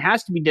situation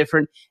has to be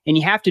different and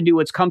you have to do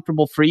what's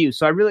comfortable for you.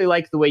 So I really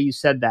like the way you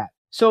said that.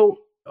 So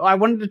I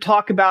wanted to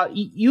talk about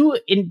you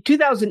in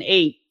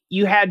 2008,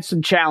 you had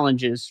some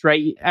challenges,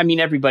 right? I mean,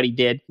 everybody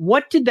did.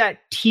 What did that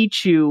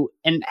teach you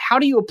and how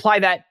do you apply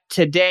that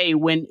today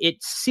when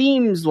it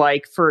seems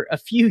like for a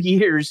few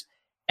years,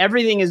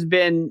 everything has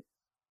been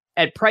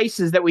at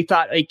prices that we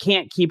thought it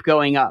can't keep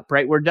going up,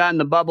 right? We're done.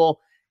 The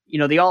bubble,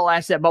 the all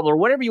asset bubble or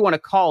whatever you want to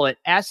call it,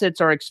 assets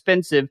are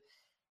expensive.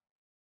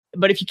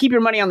 But if you keep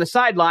your money on the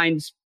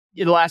sidelines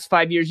in the last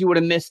 5 years, you would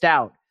have missed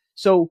out.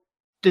 So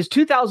does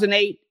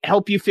 2008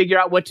 help you figure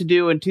out what to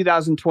do in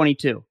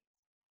 2022?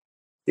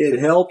 It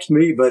helped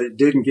me, but it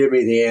didn't give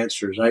me the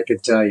answers, I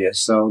could tell you.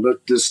 So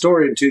the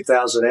story in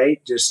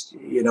 2008, just,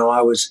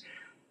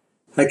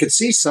 I could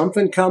see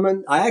something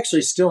coming. I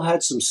actually still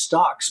had some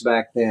stocks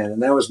back then,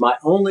 and that was my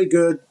only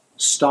good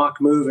stock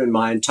move in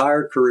my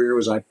entire career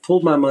was I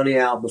pulled my money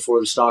out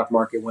before the stock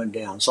market went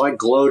down. So I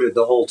gloated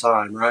the whole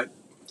time, right?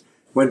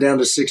 Went down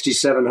to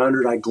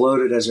 6,700. I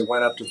gloated as it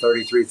went up to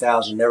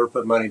 33,000, never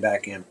put money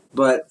back in.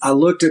 But I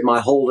looked at my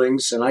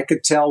holdings and I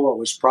could tell what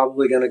was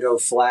probably going to go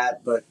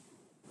flat, but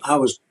I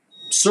was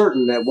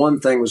certain that one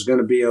thing was going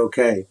to be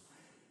okay.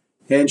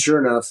 And sure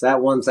enough,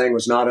 that one thing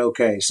was not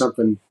okay.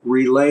 Something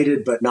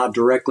related, but not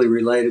directly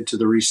related to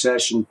the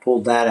recession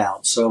pulled that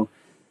out. So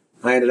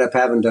I ended up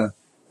having to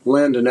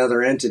lend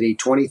another entity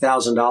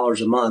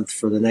 $20,000 a month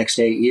for the next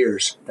 8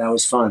 years. That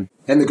was fun.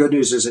 And the good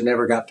news is it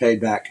never got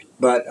paid back,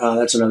 but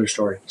that's another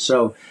story.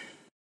 So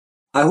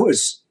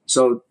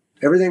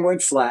everything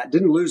went flat,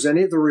 didn't lose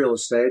any of the real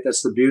estate.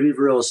 That's the beauty of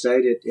real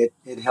estate.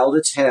 It held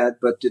its head,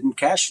 but didn't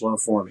cash flow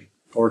for me,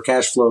 or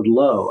cash flowed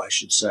low, I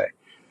should say.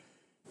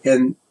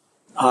 And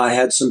I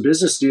had some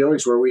business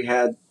dealings where we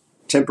had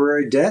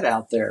temporary debt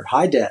out there,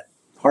 high debt,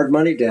 hard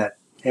money debt,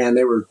 and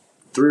they were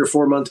 3 or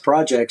 4 month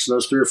projects. And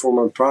those 3 or 4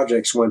 month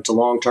projects went to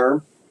long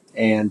term.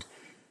 And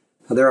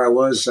there I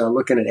was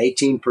looking at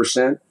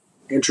 18%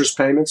 interest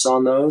payments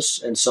on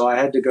those. And so I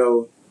had to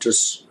go to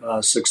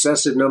a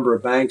successive number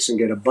of banks and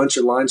get a bunch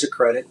of lines of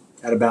credit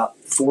at about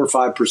 4 or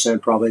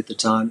 5% probably at the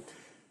time.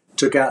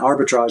 Took out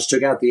arbitrage,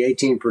 took out the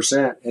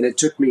 18%. And it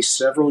took me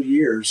several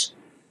years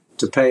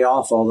to pay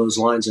off all those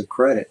lines of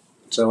credit.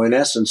 So in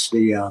essence,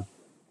 the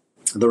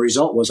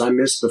result was I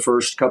missed the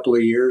first couple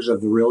of years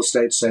of the real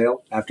estate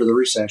sale after the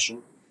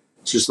recession.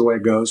 It's just the way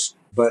it goes.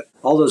 But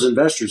all those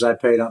investors I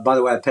paid off, by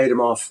the way, I paid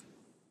them off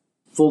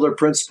full their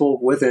principal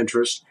with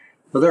interest,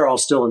 but they're all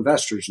still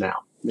investors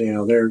now.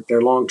 They're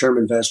long-term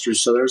investors,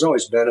 so there's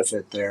always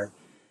benefit there.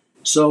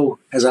 So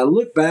as I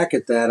look back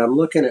at that, I'm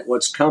looking at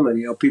what's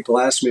coming. People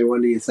ask me,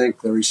 when do you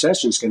think the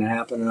recession's going to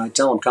happen? And I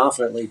tell them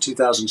confidently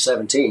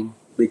 2017,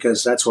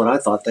 because that's when I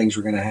thought things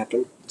were going to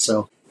happen.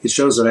 So it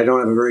shows that I don't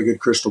have a very good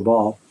crystal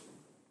ball.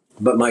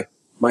 But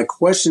my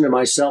question to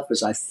myself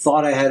is I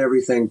thought I had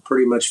everything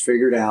pretty much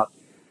figured out.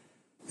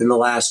 than the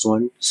last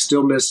one,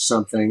 still missed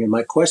something. And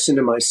my question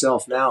to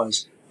myself now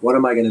is, what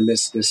am I going to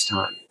miss this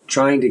time?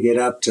 Trying to get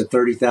up to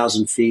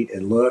 30,000 feet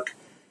and look,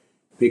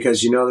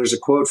 because, there's a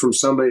quote from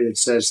somebody that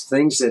says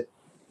things that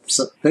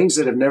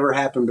have never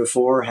happened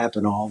before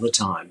happen all the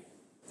time.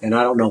 And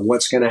I don't know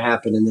what's going to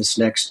happen in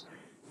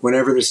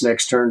whenever this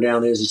next turn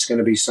down is. It's going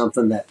to be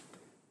something that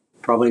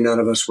probably none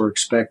of us were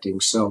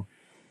expecting. So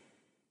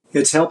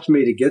it's helped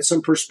me to get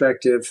some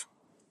perspective,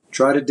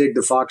 try to dig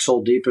the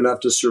foxhole deep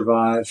enough to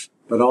survive,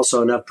 but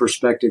also enough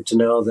perspective to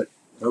know that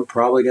I'm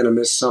probably going to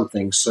miss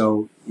something.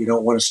 So you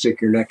don't want to stick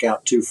your neck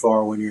out too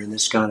far when you're in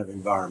this kind of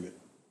environment.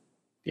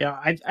 Yeah,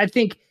 I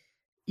think,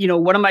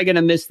 what am I going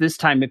to miss this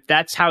time? If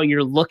that's how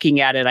you're looking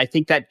at it, I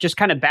think that just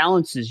kind of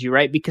balances you,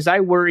 right? Because I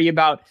worry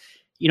about,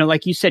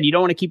 like you said, you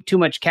don't want to keep too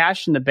much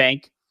cash in the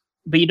bank,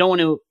 but you don't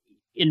want to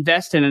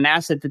invest in an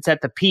asset that's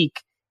at the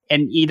peak.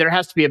 And there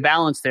has to be a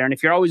balance there. And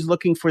if you're always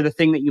looking for the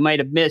thing that you might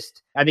have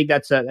missed, I think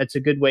that's a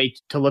good way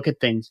to look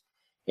at things.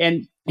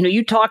 And,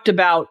 you talked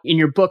about in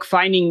your book,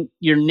 finding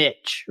your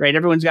niche, right?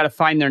 Everyone's got to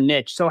find their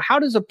niche. So how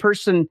does a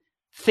person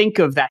think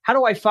of that? How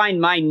do I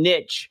find my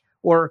niche?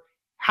 Or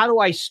how do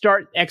I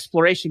start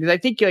exploration? Because I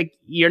think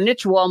your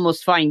niche will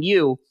almost find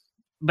you,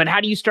 but how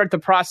do you start the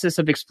process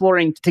of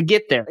exploring to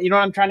get there? You know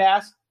what I'm trying to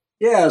ask?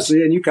 Yeah. So,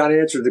 and you kind of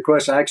answered the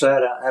question. I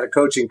actually had a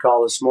coaching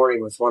call this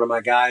morning with one of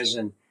my guys,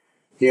 and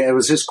it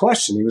was his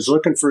question. He was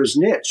looking for his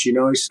niche.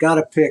 He's got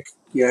to pick.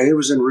 It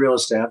was in real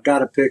estate. I've got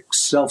to pick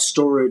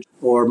self-storage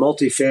or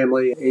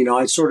multifamily.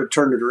 I sort of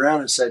turned it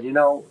around and said,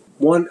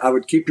 one, I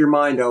would keep your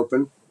mind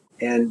open,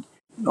 and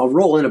I'll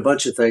roll in a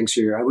bunch of things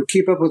here. I would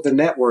keep up with the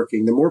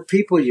networking. The more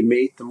people you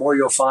meet, the more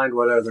you'll find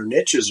what other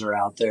niches are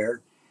out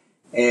there.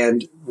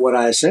 And what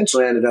I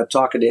essentially ended up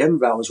talking to him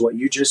about was what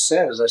you just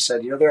said. As I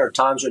said, there are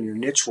times when your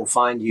niche will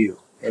find you,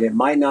 and it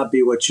might not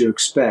be what you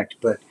expect,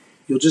 but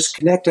you'll just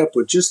connect up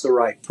with just the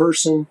right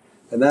person,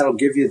 and that'll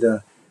give you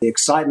the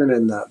excitement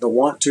and the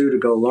want to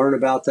go learn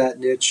about that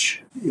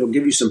niche. It'll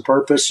give you some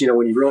purpose.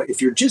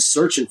 If you're just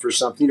searching for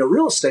something,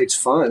 real estate's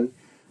fun,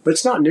 but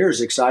it's not near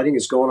as exciting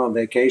as going on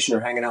vacation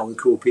or hanging out with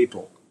cool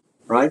people,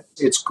 right?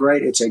 It's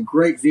great. It's a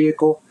great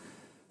vehicle,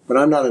 but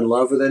I'm not in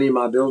love with any of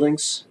my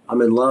buildings.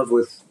 I'm in love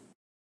with,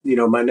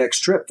 my next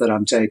trip that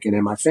I'm taking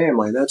and my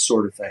family and that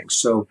sort of thing.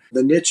 So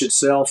the niche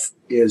itself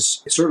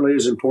certainly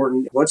is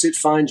important. Once it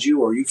finds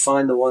you, or you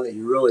find the one that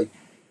you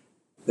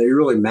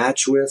really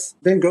match with,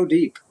 then go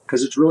deep,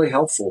 because it's really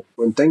helpful.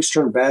 When things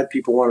turn bad,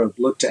 people want to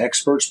look to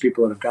experts,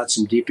 people that have got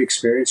some deep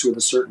experience with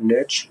a certain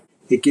niche.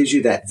 It gives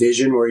you that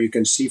vision where you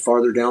can see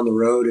farther down the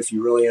road if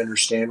you really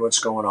understand what's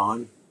going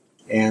on.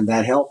 And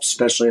that helps,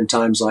 especially in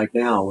times like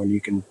now when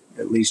you can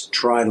at least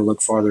try to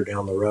look farther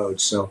down the road.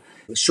 So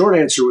the short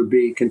answer would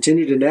be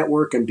continue to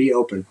network and be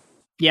open.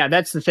 Yeah,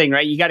 that's the thing,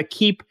 right? You got to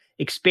keep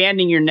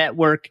expanding your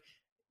network,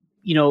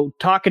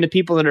 talking to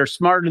people that are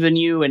smarter than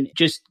you, and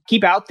just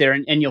keep out there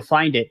and you'll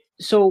find it.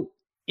 So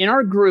in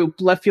our group,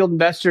 Left Field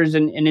Investors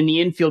and in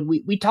the infield,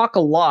 we talk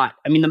a lot.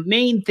 I mean, the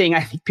main thing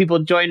I think people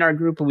join our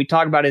group and we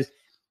talk about is,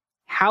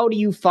 how do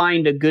you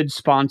find a good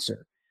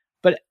sponsor?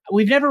 But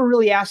we've never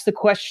really asked the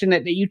question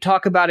that you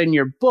talk about in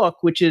your book,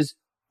 which is,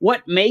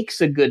 what makes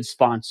a good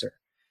sponsor?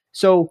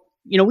 So,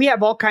 we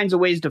have all kinds of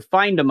ways to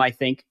find them, I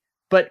think.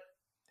 But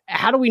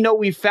how do we know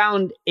we've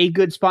found a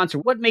good sponsor?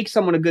 What makes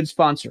someone a good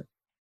sponsor?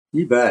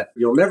 You bet.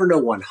 You'll never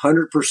know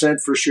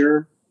 100% for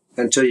sure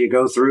until you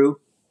go through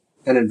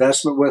an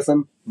investment with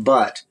them.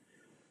 But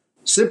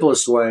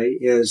simplest way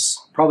is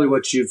probably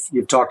what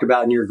you've talked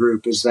about in your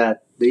group, is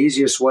that the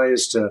easiest way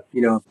is to,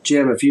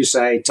 Jim, if you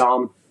say,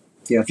 Tom,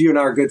 if you and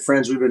I are good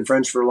friends, we've been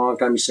friends for a long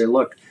time, you say,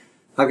 look,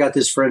 I've got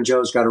this friend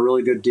Joe's got a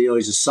really good deal.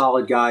 He's a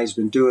solid guy. He's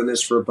been doing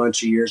this for a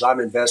bunch of years. I'm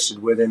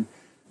invested with him.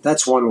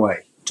 That's one way.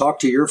 Talk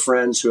to your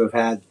friends who have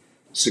had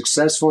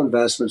successful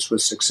investments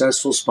with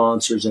successful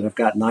sponsors that have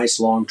got nice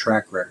long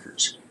track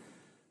records.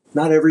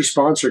 Not every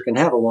sponsor can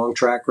have a long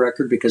track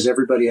record because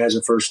everybody has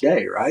a first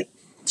day, right?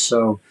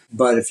 So,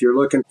 but if you're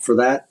looking for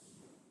that,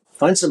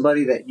 find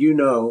somebody that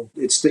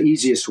it's the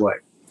easiest way.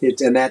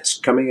 And that's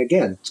coming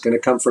again. It's going to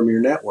come from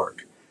your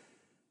network.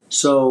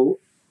 So,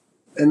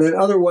 and then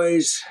other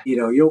ways,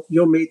 you'll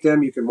meet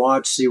them. You can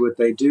watch, see what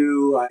they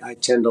do. I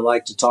tend to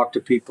like to talk to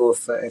people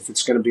if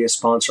it's going to be a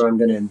sponsor I'm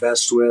going to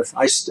invest with.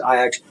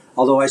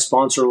 Although I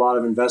sponsor a lot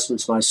of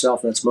investments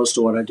myself, that's most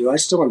of what I do. I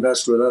still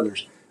invest with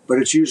others, but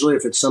it's usually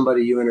if it's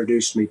somebody you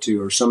introduced me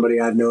to or somebody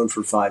I've known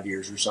for 5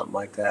 years or something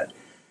like that.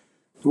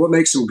 What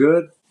makes them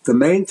good? The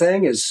main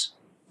thing is,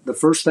 the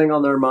first thing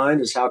on their mind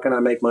is, how can I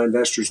make my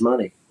investors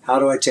money? How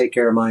do I take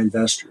care of my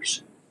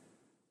investors?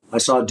 I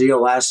saw a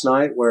deal last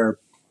night where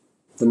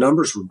the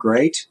numbers were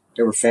great.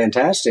 They were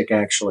fantastic,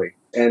 actually.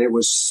 And it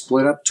was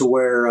split up to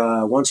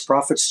where once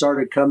profits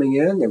started coming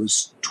in, there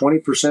was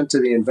 20% to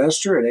the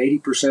investor and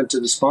 80% to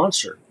the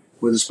sponsor,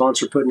 with the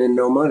sponsor putting in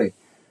no money.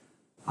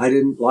 I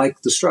didn't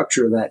like the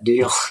structure of that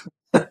deal.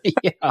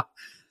 Yeah.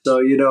 So,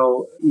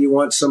 you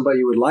want somebody,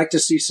 you would like to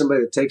see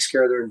somebody that takes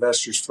care of their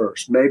investors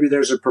first. Maybe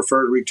there's a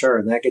preferred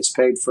return that gets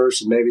paid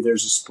first, and maybe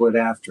there's a split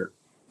after.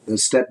 The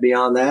step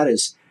beyond that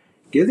is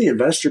give the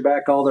investor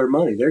back all their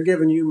money. They're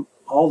giving you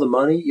all the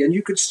money, and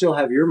you could still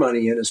have your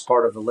money in as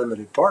part of a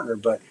limited partner,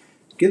 but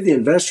give the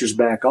investors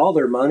back all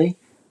their money.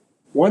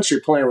 Once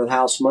you're playing with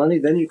house money,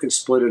 then you can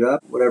split it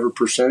up, whatever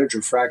percentage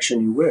or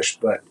fraction you wish.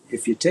 But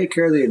if you take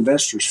care of the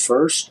investors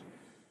first,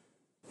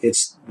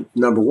 it's,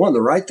 number one,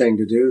 the right thing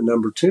to do.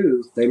 Number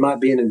two, they might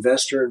be an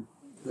investor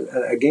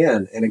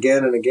again and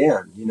again and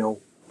again.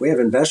 We have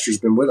investors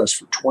been with us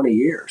for 20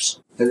 years.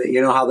 And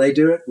you know how they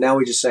do it? Now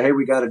we just say, hey,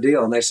 we got a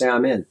deal. And they say,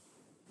 I'm in.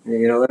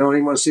 They don't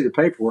even want to see the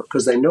paperwork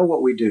because they know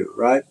what we do,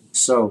 right?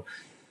 So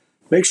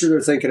make sure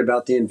they're thinking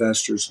about the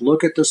investors.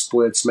 Look at the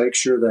splits.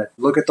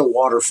 Look at the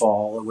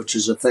waterfall, which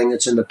is a thing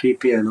that's in the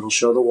PPM. It'll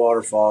show the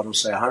waterfall. It'll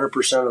say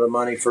 100% of the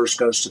money first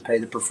goes to pay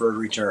the preferred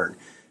return.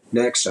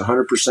 Next,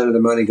 100% of the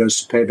money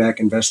goes to pay back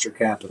investor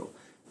capital.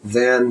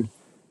 Then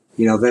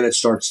it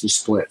starts the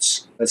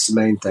splits. That's the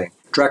main thing.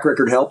 Track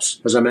record helps,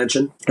 as I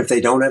mentioned. If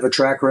they don't have a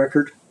track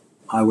record,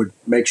 I would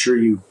make sure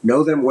you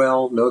know them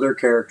well, know their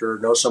character,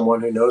 know someone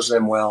who knows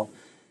them well,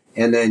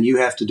 and then you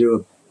have to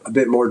do a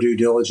bit more due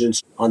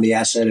diligence on the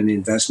asset and the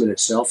investment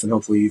itself, and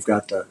hopefully you've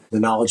got the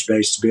knowledge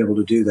base to be able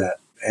to do that.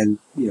 And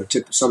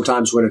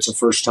sometimes when it's a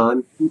first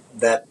time,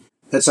 that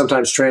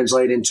sometimes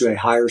translate into a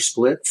higher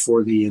split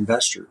for the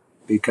investor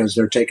because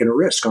they're taking a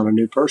risk on a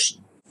new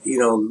person.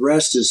 The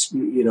rest is,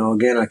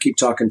 again, I keep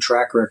talking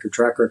track record.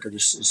 Track record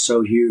is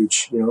so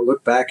huge.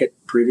 Look back at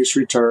previous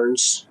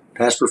returns.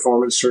 Past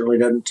performance certainly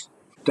doesn't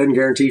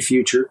guarantee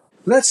future.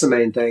 But that's the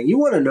main thing. You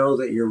want to know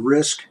that your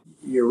risk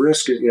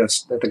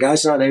is, that the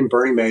guy's not named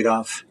Bernie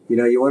Madoff.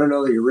 You want to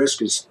know that your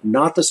risk is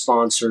not the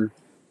sponsor.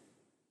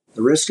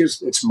 The risk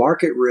it's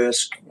market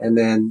risk. And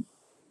then,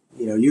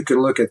 you can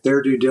look at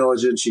their due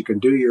diligence. You can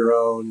do your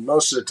own.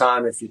 Most of the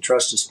time, if you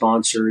trust a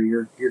sponsor,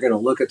 you're going to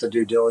look at the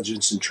due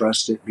diligence and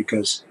trust it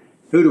because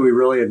who do we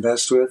really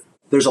invest with?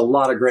 There's a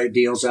lot of great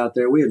deals out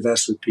there. We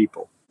invest with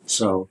people.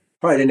 So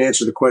probably didn't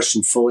answer the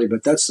question fully,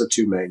 but that's the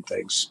two main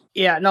things.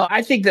 Yeah, no,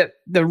 I think that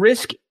the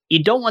risk,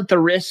 you don't want the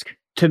risk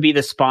to be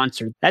the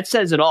sponsor. That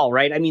says it all,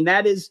 right? I mean,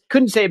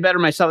 couldn't say it better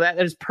myself. That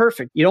is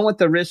perfect. You don't want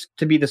the risk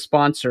to be the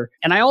sponsor.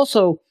 And I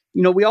also,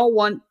 we all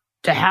want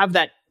to have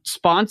that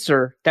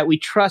sponsor that we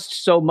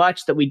trust so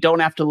much that we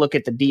don't have to look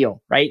at the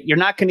deal, right? You're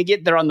not going to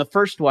get there on the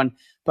first one,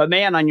 but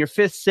man, on your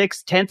 5th,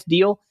 6th, 10th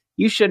deal,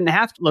 you shouldn't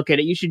have to look at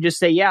it. You should just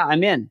say, yeah,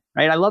 I'm in,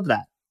 right? I love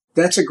that.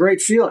 That's a great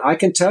feeling. I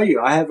can tell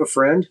you, I have a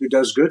friend who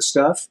does good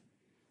stuff,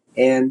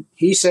 and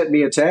he sent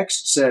me a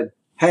text, said,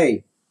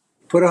 hey,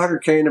 put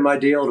 $100K into my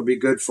deal. It'll be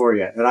good for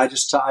you. And I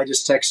just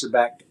texted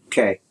back,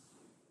 okay.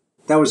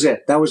 That was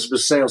it. That was the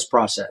sales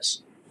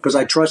process because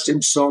I trust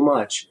him so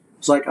much.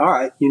 It's like, all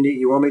right,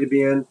 you want me to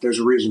be in? There's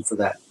a reason for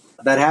that.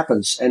 That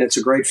happens, and it's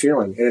a great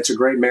feeling, and it's a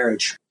great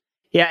marriage.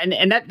 Yeah,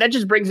 and that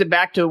just brings it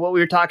back to what we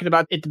were talking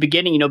about at the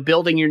beginning,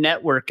 building your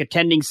network,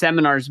 attending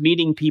seminars,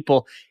 meeting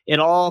people. It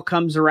all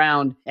comes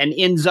around and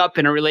ends up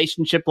in a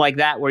relationship like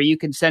that where you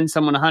can send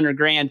someone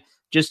 $100,000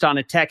 just on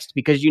a text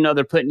because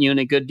they're putting you in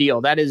a good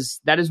deal. That is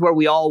where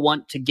we all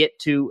want to get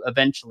to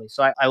eventually.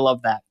 So I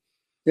love that.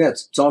 Yeah,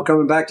 it's all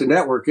coming back to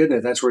network, isn't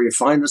it? That's where you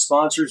find the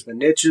sponsors, the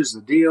niches,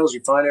 the deals.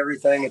 You find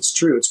everything. It's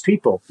true. It's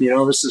people.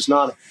 This is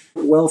not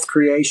wealth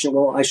creation.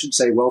 Well, I should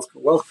say wealth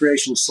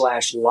creation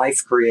 /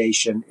 life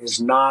creation is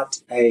not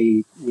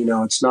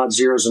it's not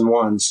zeros and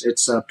ones.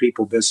 It's a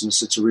people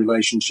business. It's a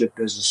relationship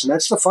business. And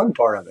that's the fun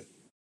part of it.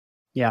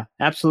 Yeah,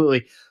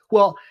 absolutely.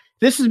 Well,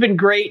 this has been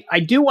great. I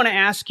do want to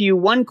ask you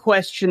one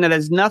question that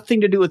has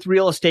nothing to do with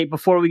real estate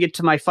before we get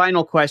to my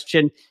final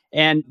question.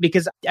 And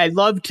because I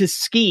love to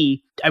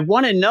ski, I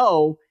want to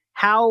know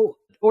how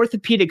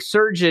orthopedic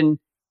surgeon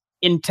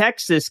in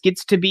Texas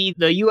gets to be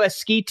the U.S.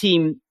 ski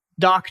team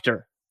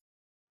doctor.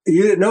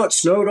 You didn't know it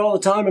snowed all the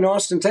time in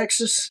Austin,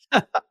 Texas?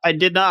 I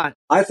did not.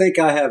 I think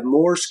I have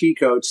more ski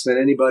coats than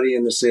anybody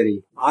in the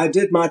city. I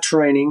did my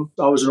training.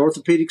 I was an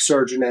orthopedic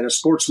surgeon and a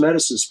sports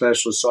medicine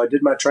specialist. So I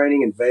did my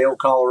training in Vail,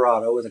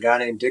 Colorado with a guy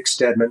named Dick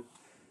Stedman,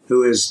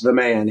 who is the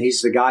man.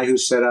 He's the guy who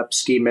set up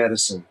ski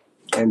medicine.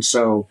 And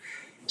so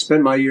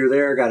spent my year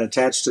there, got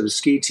attached to the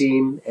ski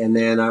team. And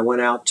then I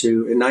went out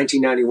in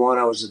 1991,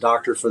 I was the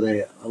doctor for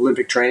the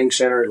Olympic Training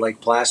Center at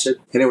Lake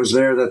Placid. And it was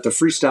there that the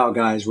freestyle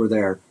guys were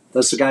there.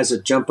 That's the guys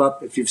that jump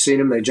up. If you've seen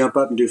them, they jump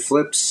up and do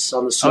flips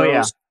on the snows. Oh,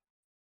 yeah.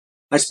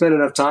 I spent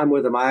enough time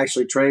with them. I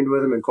actually trained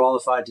with them and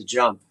qualified to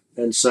jump.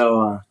 And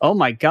so, oh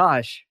my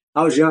gosh,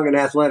 I was young and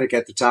athletic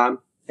at the time.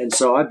 And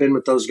so I've been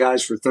with those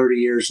guys for 30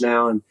 years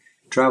now and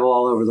travel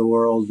all over the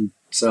world. And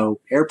so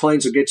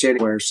airplanes will get you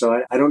anywhere.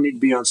 So I don't need to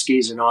be on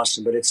skis in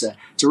Austin, but it's a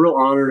real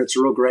honor. And it's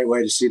a real great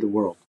way to see the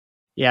world.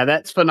 Yeah,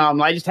 that's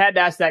phenomenal. I just had to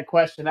ask that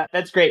question.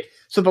 That's great.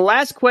 So the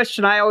last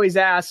question I always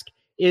ask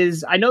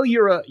is, I know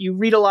you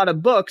read a lot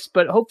of books,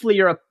 but hopefully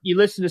you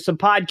listen to some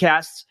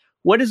podcasts.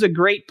 What is a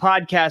great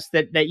podcast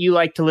that you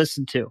like to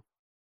listen to?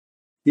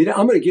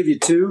 I'm going to give you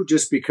two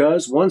just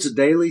because. One's a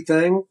daily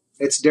thing.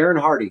 It's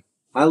Darren Hardy.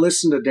 I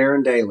listen to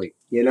Darren daily.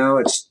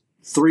 It's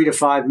 3 to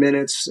 5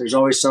 minutes. There's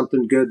always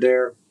something good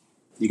there.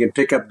 You can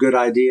pick up good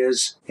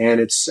ideas,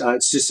 and it's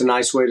just a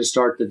nice way to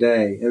start the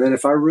day. And then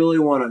if I really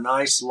want a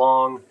nice,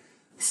 long,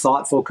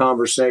 thoughtful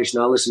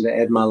conversation, I listen to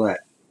Ed Mylett.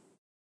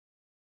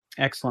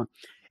 Excellent.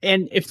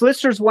 And if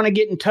listeners want to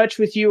get in touch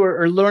with you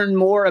or learn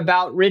more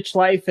about Rich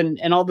Life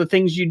and all the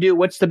things you do,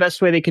 what's the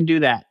best way they can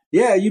do that?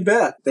 Yeah, you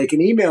bet. They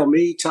can email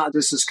me. Tom,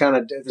 this is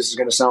going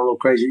to sound a little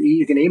crazy.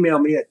 You can email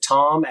me at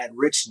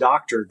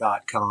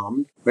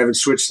tom@richdoctor.com. We haven't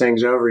switched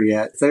things over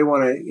yet. If they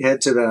want to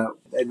head to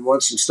and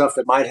want some stuff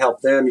that might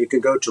help them, you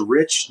can go to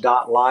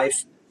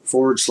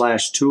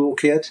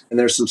rich.life/toolkit. And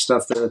there's some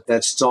stuff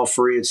that's all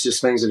free. It's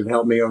just things that have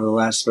helped me over the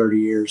last 30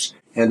 years.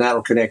 And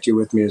that'll connect you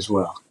with me as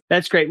well.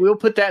 That's great. We'll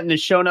put that in the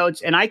show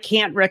notes. And I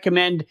can't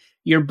recommend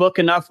your book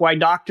enough, Why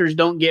Doctors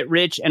Don't Get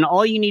Rich. And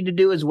all you need to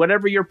do is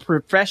whatever your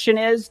profession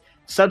is,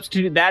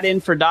 substitute that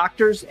in for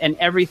doctors and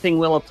everything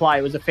will apply.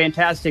 It was a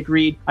fantastic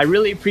read. I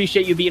really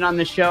appreciate you being on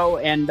the show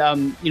and,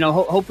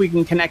 hope we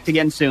can connect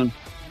again soon.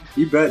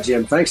 You bet,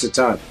 Jim. Thanks a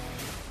ton.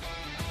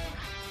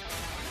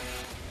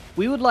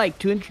 We would like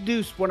to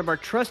introduce one of our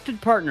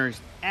trusted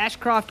partners,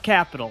 Ashcroft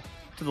Capital,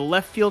 to the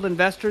Left Field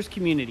Investors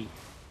community.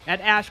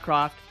 At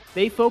Ashcroft,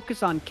 they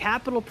focus on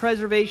capital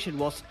preservation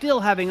while still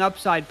having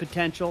upside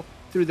potential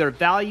through their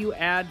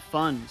value-add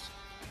funds.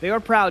 They are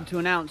proud to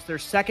announce their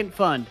second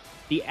fund,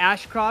 the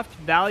Ashcroft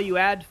Value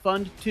Add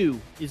Fund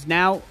 2, is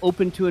now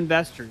open to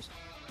investors.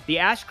 The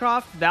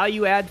Ashcroft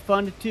Value Add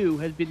Fund 2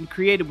 has been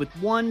created with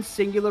one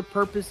singular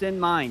purpose in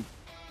mind,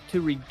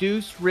 to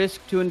reduce risk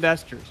to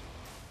investors.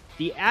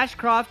 The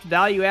Ashcroft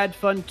Value Add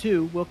Fund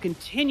 2 will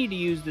continue to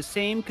use the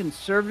same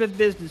conservative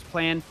business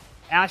plan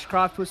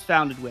Ashcroft was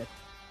founded with,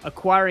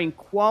 acquiring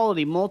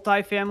quality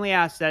multifamily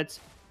assets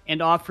and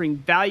offering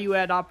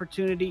value-add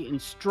opportunity in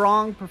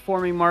strong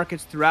performing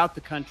markets throughout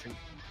the country.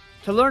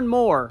 To learn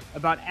more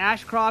about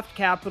Ashcroft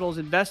Capital's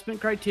investment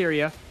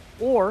criteria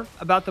or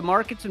about the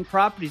markets and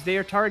properties they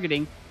are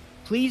targeting,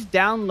 please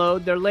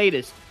download their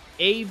latest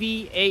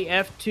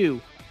AVAF2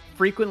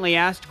 Frequently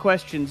Asked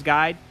Questions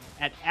Guide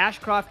at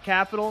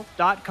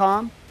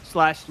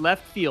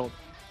ashcroftcapital.com/leftfield.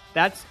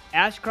 That's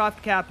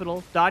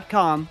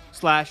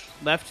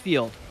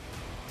ashcroftcapital.com/leftfield.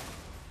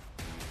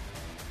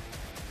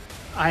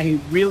 I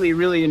really,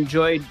 really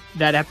enjoyed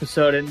that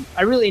episode, and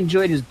I really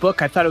enjoyed his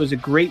book. I thought it was a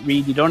great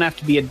read. You don't have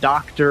to be a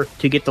doctor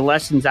to get the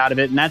lessons out of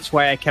it, and that's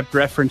why I kept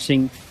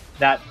referencing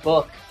that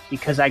book,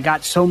 because I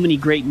got so many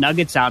great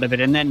nuggets out of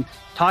it. And then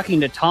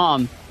talking to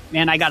Tom,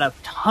 man, I got a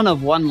ton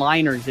of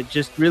one-liners that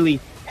just really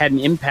had an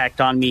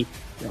impact on me.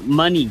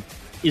 Money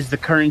is the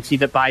currency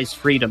that buys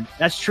freedom.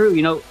 That's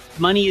true.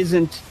 Money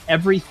isn't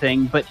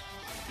everything, but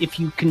if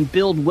you can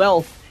build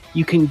wealth,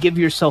 you can give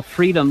yourself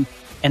freedom,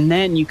 and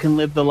then you can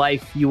live the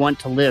life you want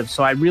to live.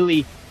 So I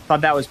really thought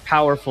that was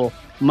powerful.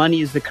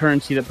 Money is the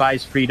currency that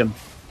buys freedom.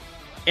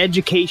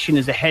 Education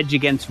is a hedge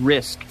against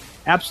risk.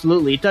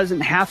 Absolutely. It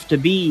doesn't have to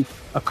be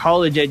a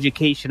college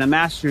education, a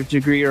master's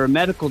degree, or a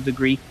medical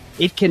degree.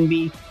 It can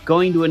be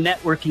going to a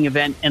networking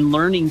event and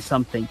learning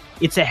something.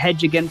 It's a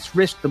hedge against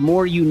risk. The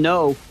more you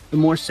know, the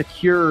more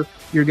secure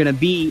you're going to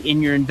be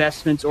in your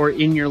investments or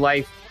in your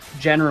life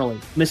generally.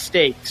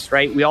 Mistakes,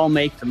 right? We all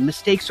make them.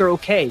 Mistakes are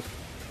okay.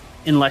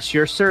 Unless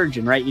you're a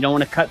surgeon, right? You don't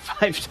want to cut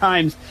 5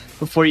 times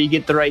before you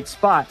get the right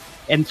spot.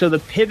 And so the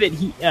pivot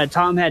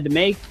Tom had to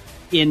make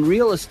in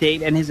real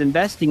estate and his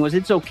investing was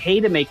it's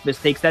okay to make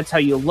mistakes. That's how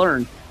you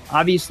learn.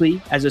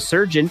 Obviously, as a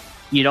surgeon,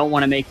 you don't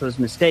want to make those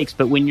mistakes.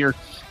 But when you're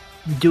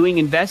doing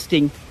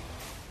investing,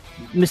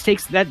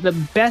 mistakes, that the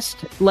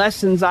best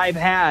lessons I've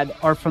had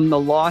are from the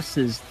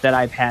losses that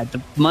I've had. The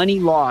money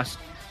lost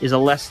is a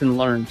lesson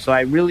learned. So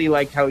I really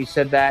liked how he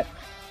said that.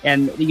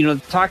 And,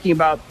 talking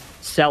about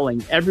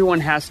selling. Everyone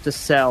has to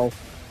sell,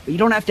 but you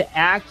don't have to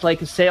act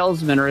like a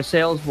salesman or a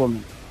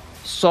saleswoman.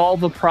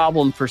 Solve a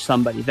problem for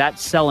somebody.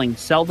 That's selling.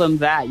 Sell them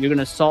that. You're going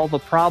to solve a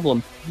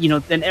problem.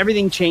 Then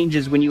everything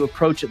changes when you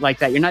approach it like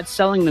that. You're not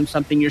selling them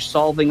something. You're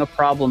solving a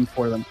problem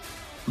for them.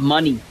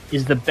 Money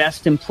is the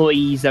best employee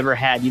he's ever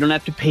had. You don't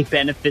have to pay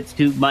benefits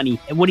to money.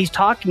 And what he's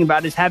talking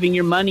about is having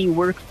your money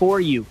work for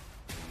you.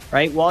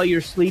 Right? While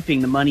you're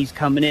sleeping, the money's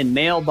coming in.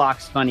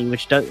 Mailbox money,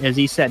 which, as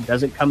he said,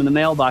 doesn't come in the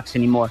mailbox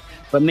anymore.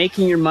 But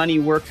making your money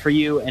work for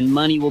you, and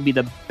money will be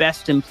the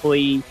best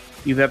employee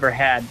you've ever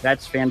had.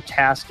 That's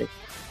fantastic.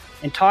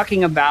 And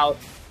talking about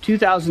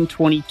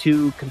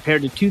 2022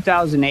 compared to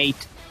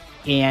 2008,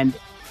 and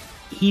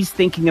he's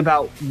thinking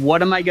about,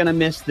 what am I going to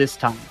miss this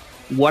time?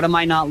 What am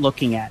I not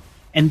looking at?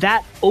 And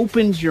that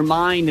opens your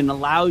mind and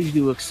allows you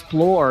to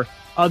explore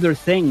other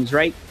things,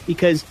 right?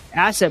 Because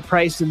asset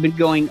prices have been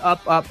going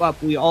up, up,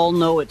 up. We all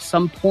know at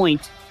some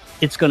point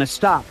it's going to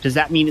stop. Does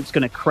that mean it's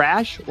going to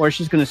crash, or it's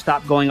just going to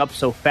stop going up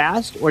so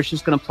fast, or it's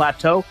just going to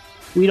plateau?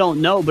 We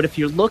don't know. But if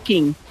you're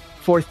looking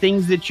for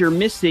things that you're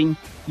missing,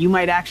 you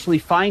might actually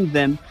find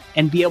them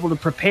and be able to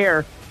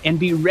prepare and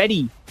be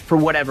ready for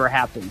whatever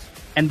happens.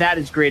 And that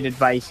is great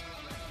advice.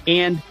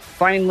 And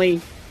finally,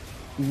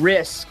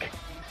 risk,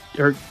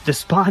 or the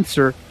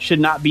sponsor should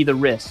not be the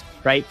risk,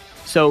 right?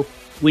 So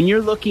when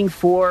you're looking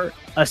for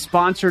a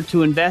sponsor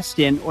to invest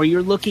in, or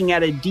you're looking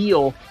at a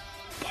deal,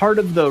 part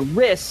of the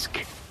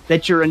risk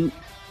that you're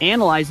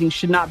analyzing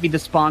should not be the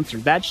sponsor.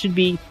 That should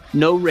be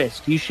no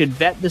risk. You should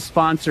vet the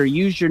sponsor,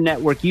 use your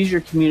network, use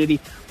your community.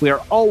 We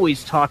are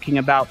always talking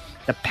about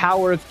the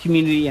power of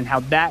community and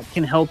how that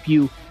can help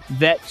you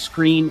vet,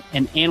 screen,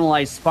 and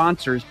analyze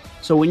sponsors.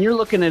 So when you're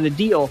looking at a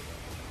deal,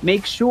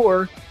 make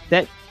sure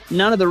that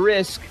none of the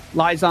risk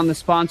lies on the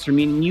sponsor,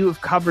 meaning you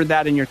have covered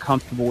that and you're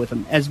comfortable with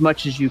them as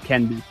much as you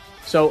can be.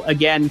 So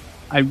again,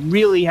 I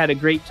really had a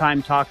great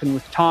time talking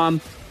with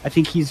Tom. I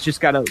think he's just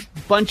got a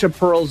bunch of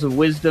pearls of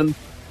wisdom,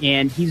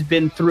 and he's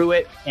been through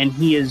it, and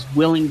he is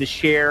willing to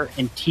share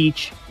and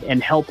teach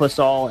and help us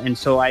all. And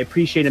so I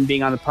appreciate him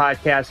being on the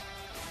podcast.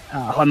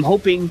 I'm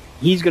hoping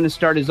he's going to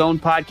start his own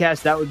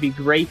podcast. That would be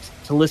great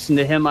to listen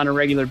to him on a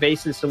regular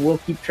basis. So we'll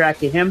keep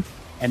track of him.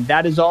 And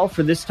that is all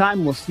for this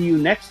time. We'll see you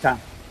next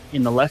time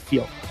in the left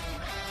field.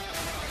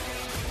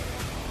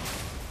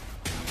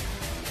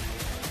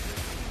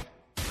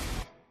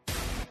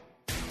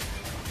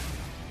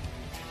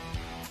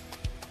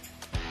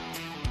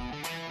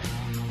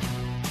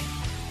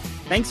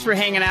 Thanks for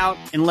hanging out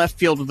in left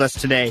field with us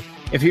today.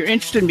 If you're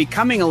interested in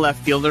becoming a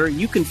left fielder,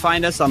 you can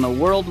find us on the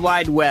World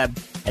Wide Web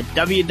at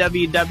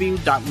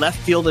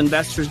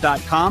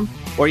www.leftfieldinvestors.com,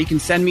 or you can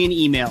send me an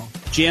email,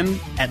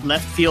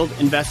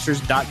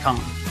 jim@leftfieldinvestors.com.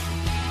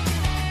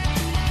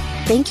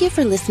 Thank you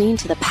for listening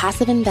to the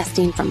Passive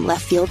Investing from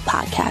Left Field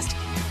podcast.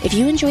 If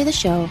you enjoy the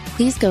show,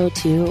 please go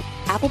to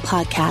Apple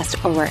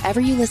Podcasts or wherever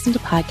you listen to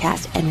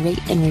podcasts and rate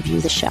and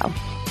review the show.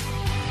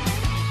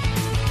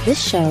 This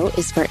show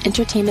is for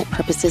entertainment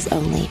purposes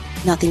only.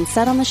 Nothing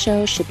said on the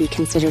show should be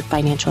considered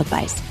financial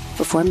advice.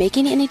 Before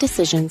making any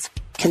decisions,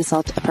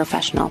 consult a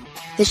professional.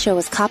 This show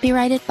is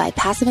copyrighted by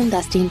Passive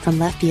Investing from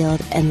Left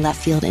Field and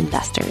Left Field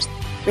Investors.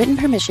 Written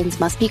permissions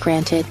must be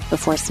granted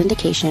before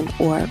syndication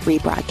or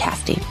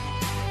rebroadcasting.